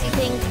pretty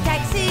pink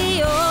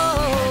taxi, oh.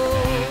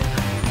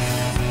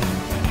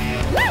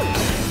 Woo!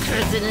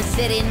 Cruising the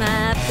city in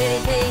my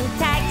pretty pink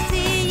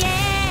taxi, yeah.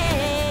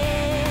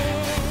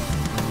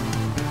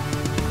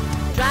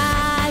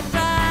 Drive,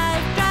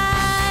 drive,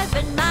 drive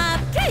in my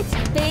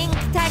pretty pink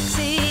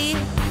taxi.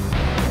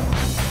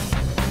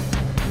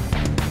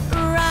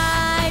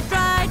 Ride,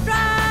 ride,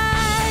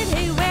 ride,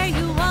 hey, where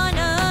you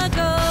wanna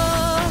go?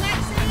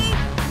 Taxi!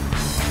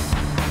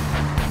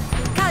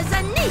 'Cause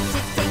I need to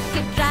take a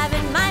drive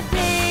in my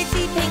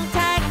pretty pink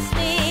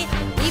taxi.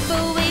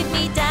 People wave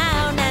me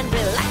down and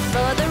relax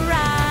for the ride.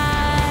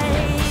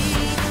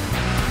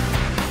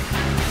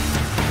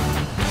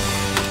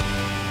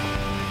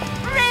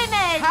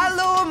 Raymond!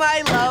 Hello,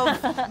 my love.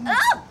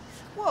 Oh!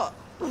 What?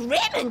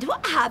 Raymond,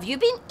 what have you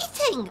been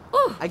eating?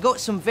 Oh, I got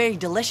some very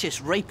delicious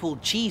ripe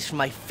old cheese from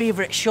my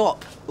favourite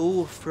shop.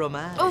 Oh,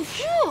 fromage. oh,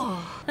 phew.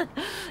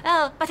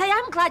 Oh, but I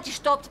am glad you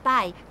stopped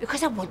by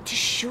because I want to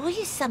show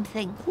you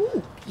something.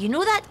 Ooh. You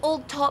know that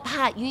old top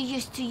hat you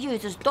used to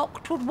use as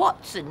Dr.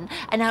 Watson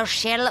in our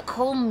Sherlock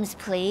Holmes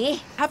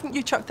play? Haven't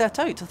you chucked that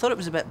out? I thought it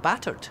was a bit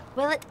battered.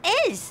 Well, it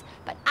is,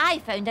 but I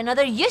found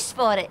another use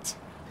for it.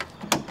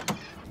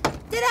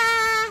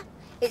 Ta-da!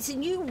 It's a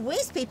new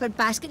waste paper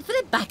basket for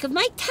the back of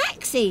my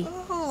taxi.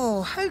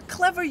 Oh, how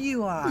clever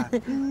you are.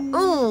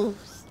 Oh.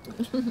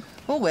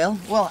 Oh, well,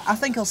 I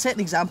think I'll set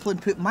an example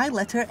and put my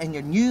litter in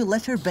your new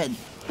litter bin.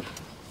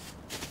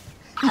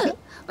 Oh,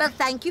 well,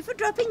 thank you for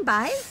dropping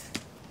by.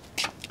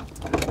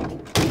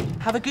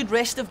 Have a good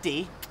rest of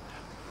day.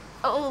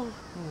 Oh.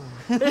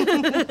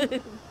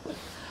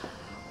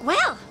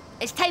 Well,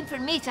 it's time for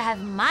me to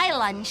have my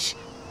lunch.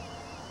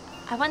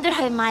 I wonder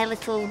how my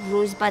little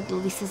rosebud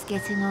Lisa's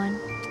getting on.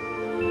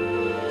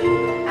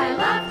 I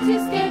love to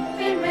skip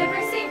in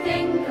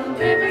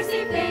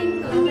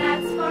Riverseafingal,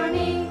 that's for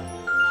me.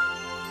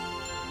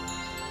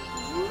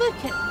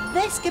 Look at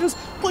this, girls.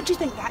 What do you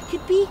think that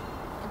could be?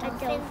 A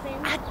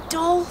dolphin. A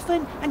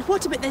dolphin. And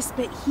what about this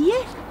bit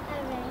here?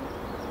 A ring.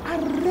 A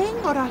ring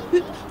or a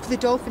hoop for the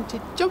dolphin to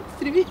jump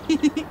through.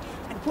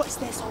 And what's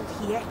this all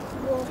here?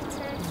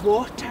 Water.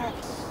 Water.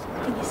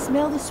 Can you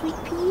smell the sweet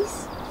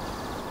peas?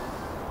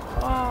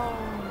 Oh.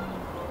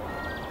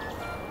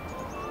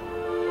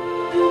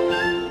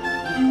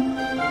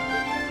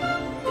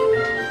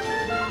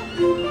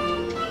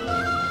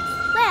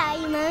 Where are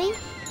you, Mummy?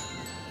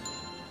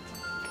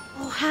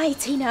 Oh, hi,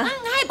 Tina.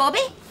 Hi, Bobby.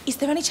 Is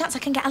there any chance I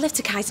can get a lift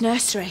to Kai's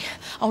nursery?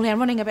 Only I'm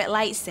running a bit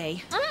late,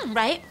 see?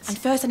 Right. And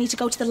first I need to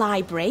go to the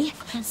library,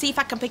 see if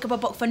I can pick up a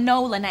book for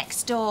Nola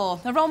next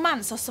door. A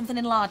romance or something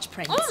in large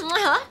print.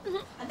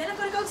 And then I've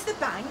got to go to the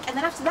bank, and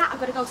then after that I've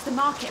got to go to the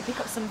market and pick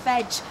up some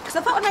veg, because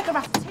I thought I'd make a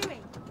ratatouille.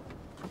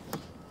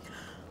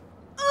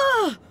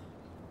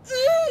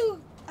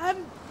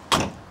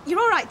 You're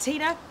all right,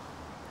 Tina.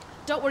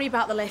 Don't worry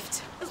about the lift.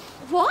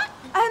 What?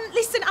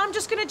 Listen, I'm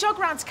just going to jog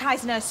round to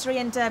Kai's nursery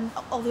and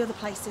all the other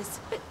places.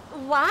 But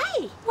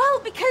why? Well,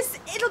 because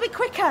it'll be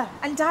quicker,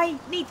 and I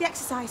need the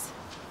exercise.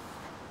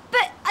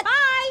 But...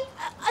 Bye!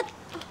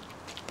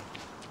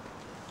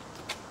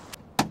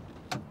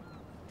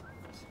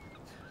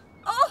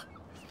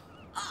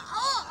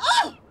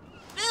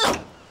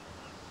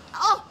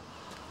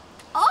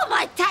 Oh,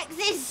 my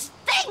taxi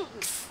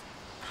stinks!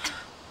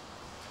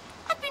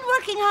 I've been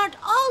working hard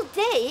all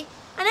day,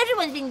 and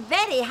everyone's been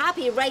very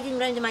happy riding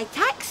round in my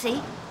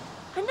taxi.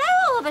 And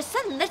now all of a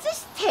sudden there's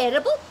this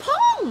terrible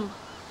pong.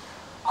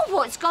 Oh,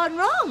 what's gone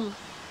wrong?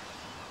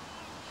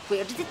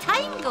 Where did the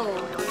time go?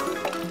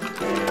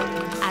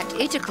 At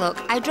 8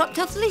 o'clock, I dropped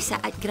off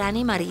Lisa at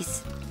Granny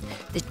Murray's.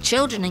 The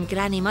children in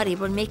Granny Murray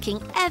were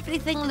making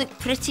everything look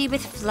pretty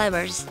with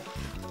flowers.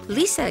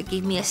 Lisa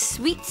gave me a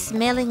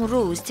sweet-smelling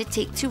rose to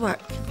take to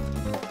work.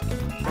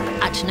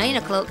 At 9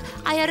 o'clock,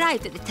 I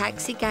arrived at the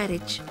taxi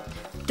garage.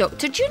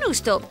 Dr. Juno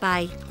stopped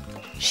by.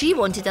 She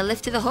wanted a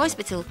lift to the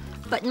hospital,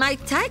 but my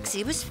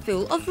taxi was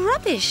full of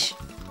rubbish.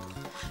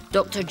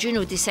 Dr.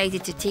 Juno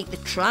decided to take the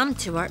tram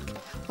to work,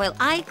 while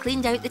I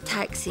cleaned out the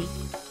taxi.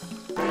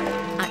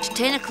 At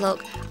 10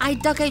 o'clock, I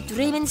dug out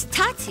Raymond's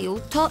tatty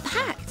old top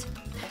hat.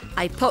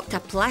 I popped a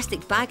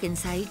plastic bag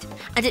inside,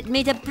 and it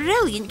made a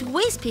brilliant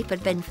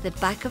wastepaper bin for the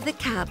back of the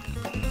cab.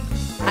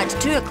 At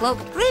 2 o'clock,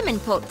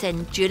 Raymond popped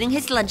in during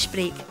his lunch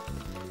break.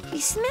 He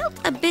smelled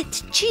a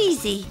bit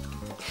cheesy.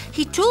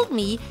 He told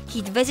me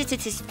he'd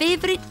visited his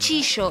favourite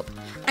cheese shop,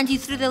 and he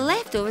threw the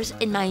leftovers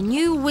in my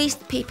new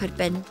wastepaper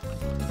bin.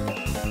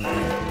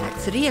 At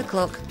 3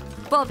 o'clock,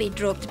 Bobby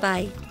dropped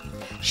by.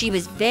 She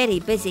was very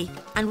busy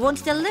and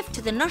wanted a lift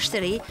to the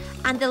nursery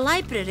and the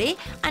library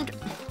and,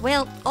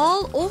 well,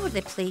 all over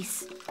the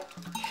place.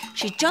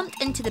 She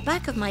jumped into the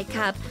back of my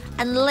cab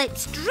and leapt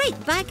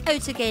straight back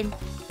out again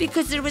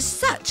because there was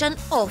such an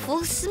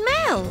awful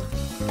smell.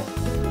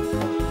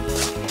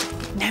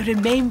 Now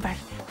remember,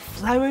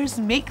 flowers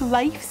make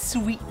life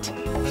sweet.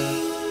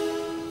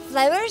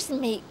 Flowers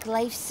make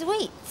life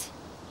sweet.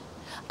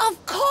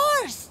 Of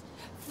course!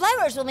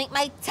 Flowers will make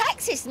my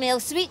taxi smell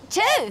sweet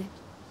too.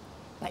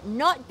 But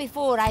not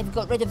before I've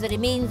got rid of the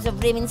remains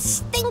of Raymond's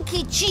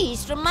stinky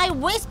cheese from my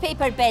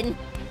wastepaper bin.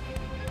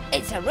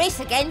 It's a race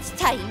against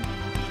time.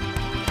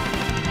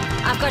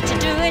 I've got to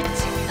do it,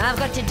 I've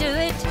got to do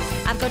it.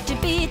 I've got to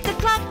beat the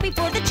clock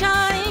before the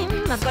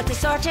chime. I've got to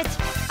sort it,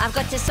 I've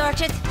got to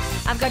sort it.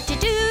 I've got to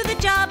do the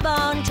job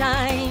on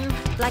time.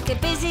 Like a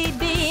busy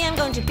bee, I'm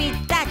going to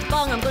beat that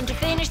bong. I'm going to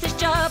finish this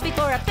job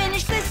before I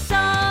finish this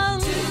song.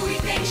 Do we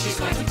think she's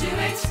going to do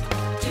it?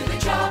 Do the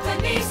job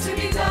that needs to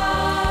be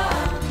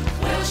done?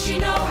 Will she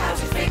know how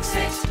to fix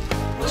it?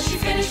 Will she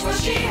finish what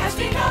she has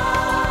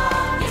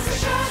begun? Yes, as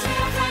sure as we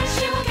are friends,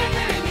 she will get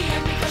there in the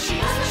end because she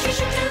knows what she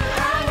should do.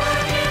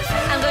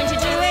 I'm going to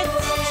do it.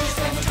 She's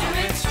going to do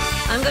it.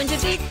 I'm going to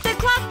beat the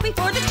clock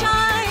before the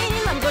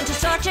chime. I'm going to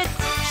sort it.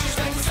 She's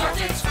going to sort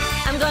it.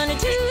 I'm going to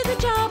do the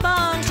job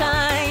on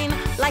time.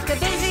 Like a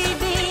busy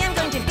bee, I'm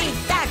going to beat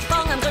that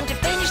bong. I'm going to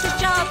finish this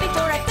job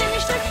before I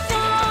finish this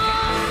song.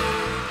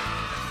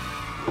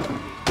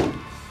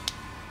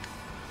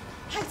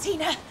 Hi,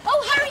 Tina.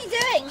 Oh, how are you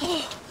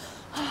doing?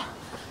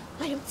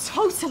 I am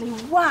totally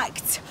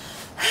whacked.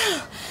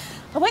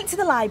 I went to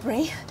the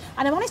library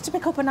and I managed to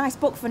pick up a nice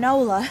book for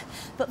Nola,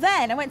 but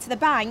then I went to the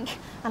bank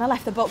and I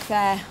left the book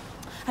there.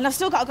 And I've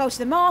still got to go to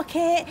the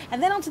market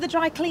and then onto the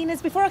dry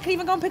cleaners before I can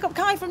even go and pick up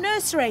Kai from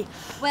nursery.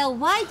 Well,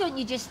 why don't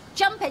you just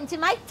jump into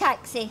my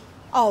taxi?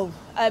 Oh,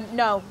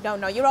 no,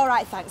 you're all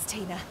right, thanks,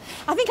 Tina.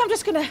 I think I'm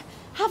just going to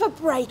have a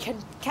break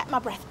and get my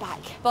breath back.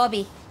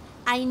 Bobby,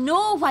 I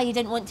know why you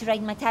didn't want to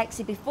ride my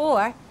taxi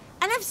before,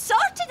 and I've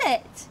sorted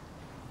it.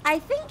 I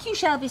think you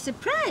shall be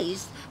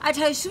surprised at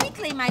how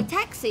sweetly my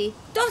taxi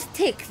doth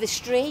take the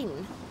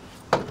strain.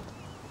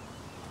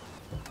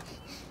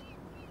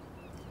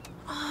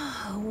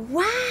 Oh,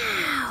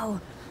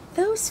 wow!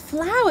 Those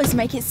flowers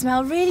make it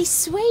smell really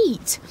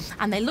sweet.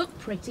 And they look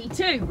pretty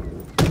too.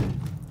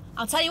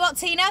 I'll tell you what,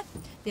 Tina,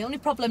 the only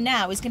problem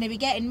now is going to be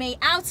getting me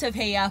out of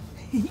here.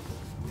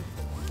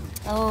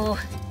 Oh,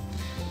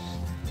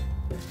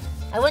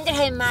 I wonder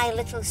how my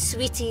little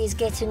sweetie is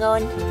getting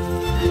on.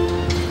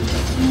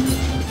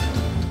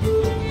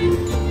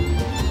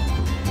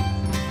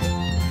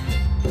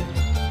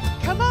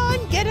 Come on,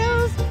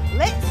 kiddos,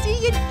 let's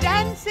see you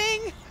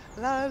dancing.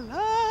 La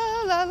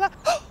la la la.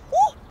 Oh,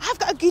 I've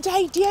got a good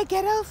idea,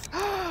 kiddos.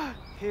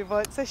 Who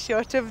wants a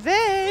shot of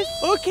this?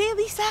 Okay,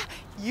 Lisa,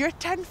 your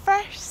turn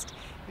first.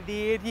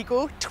 There you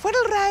go,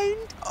 twiddle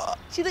round. Oh,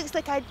 she looks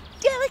like a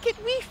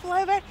delicate wee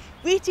flower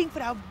waiting for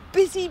a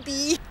busy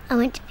bee. I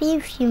want to be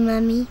with you,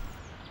 Mummy.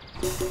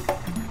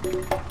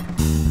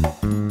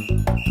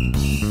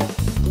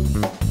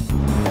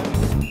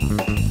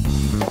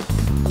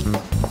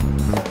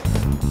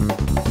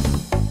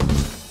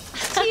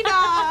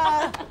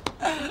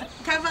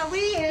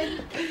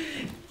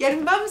 Your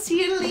mum's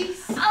here,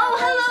 Lise. Oh,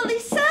 hello,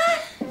 Lisa.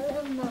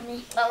 Hello,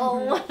 Mummy.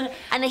 Oh,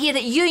 and I hear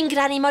that you and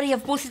Granny Murray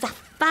have both had a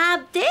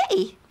fab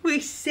day. We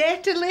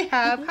certainly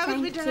have, haven't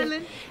we,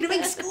 darling? You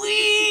big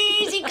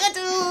squeezy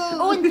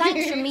cuddle. Oh, and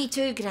thanks from me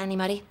too, Granny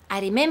Murray.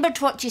 I remembered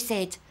what you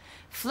said.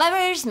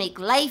 Flowers make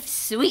life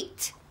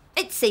sweet.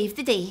 It saved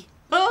the day.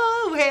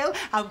 Oh, well,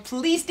 I'm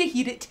pleased to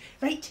hear it.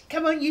 Right,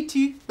 come on, you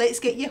two. Let's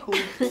get you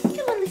home.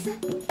 Come on, Lisa.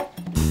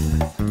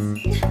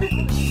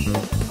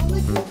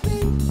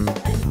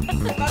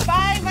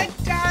 Bye-bye, my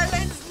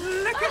darlings.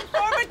 Looking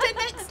forward to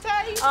next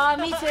time. Oh,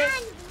 me too.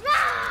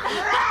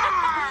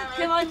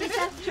 Come on,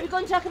 Lisa. Should we go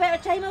and talk about our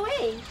time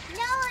away?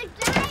 No,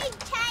 drive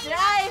time.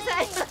 Drive.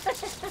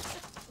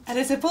 And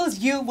I suppose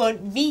you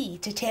want me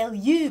to tell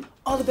you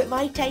all about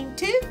my time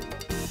too?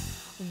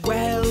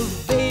 Well,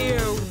 there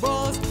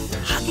was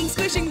hugging,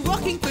 squishing,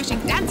 rocking, pushing,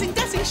 dancing,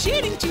 dusting,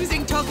 shooting,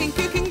 choosing, talking,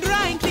 cooking,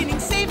 drying, cleaning,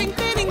 saving,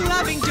 cleaning,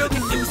 loving,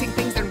 joking, losing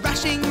things and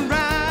rushing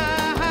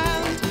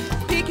round,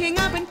 picking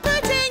up and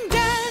putting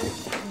down.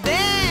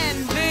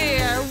 Then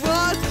there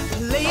was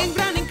playing,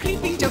 running,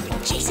 creeping,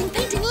 jumping, chasing,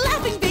 painting,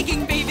 laughing,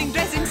 baking, bathing,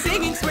 dressing,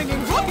 singing,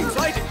 swinging, walking,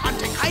 sliding,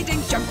 hunting,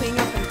 hiding, jumping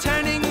up and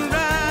turning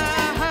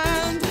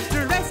round,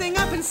 dressing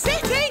up and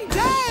sitting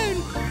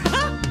down.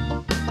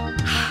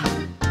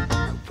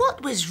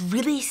 What was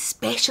really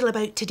special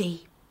about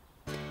today?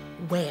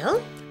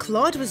 Well,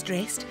 Claude was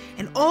dressed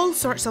in all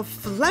sorts of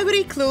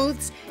flowery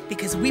clothes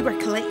because we were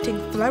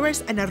collecting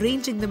flowers and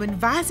arranging them in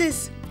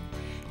vases.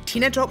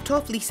 Tina dropped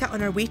off Lisa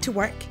on her way to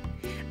work.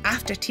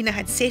 After Tina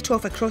had set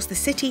off across the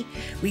city,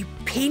 we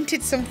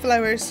painted some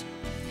flowers.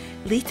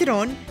 Later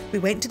on, we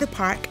went to the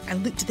park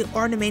and looked at the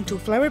ornamental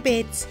flower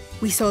beds.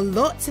 We saw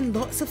lots and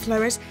lots of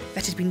flowers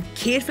that had been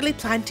carefully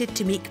planted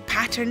to make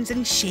patterns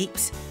and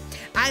shapes.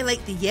 I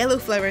liked the yellow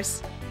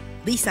flowers.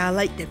 Lisa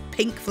liked the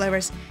pink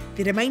flowers.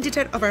 They reminded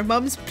her of her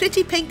mum's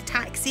pretty pink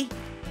taxi.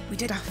 We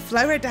did a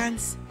flower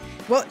dance.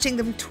 Watching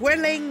them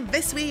twirling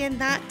this way and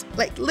that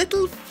like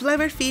little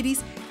flower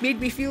fairies made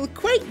me feel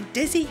quite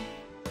dizzy.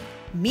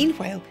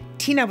 Meanwhile,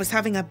 Tina was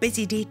having a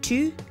busy day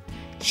too.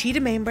 She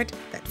remembered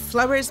that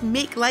flowers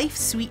make life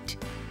sweet,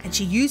 and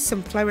she used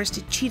some flowers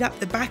to cheer up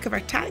the back of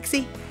her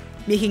taxi,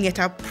 making it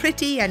a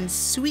pretty and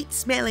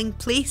sweet-smelling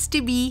place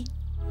to be.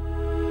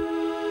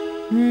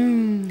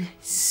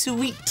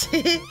 Sweet.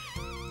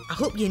 I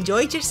hope you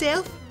enjoyed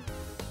yourself.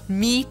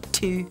 Me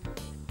too.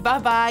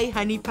 Bye-bye,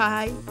 honey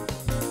pie. Skip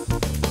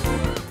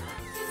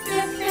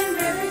in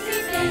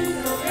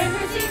Riverseafingal,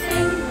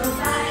 Riverseafingal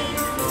by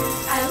the sea.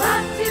 I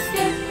love to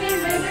skip in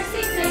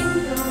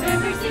Riverseafingal,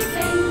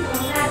 Riverseafingal,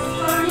 that's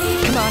for me.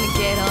 Come on and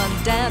get on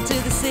down to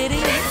the city,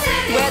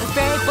 where the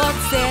ferry boat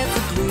sails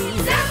the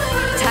blues.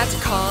 Time to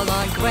call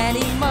on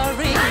Granny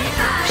Murray.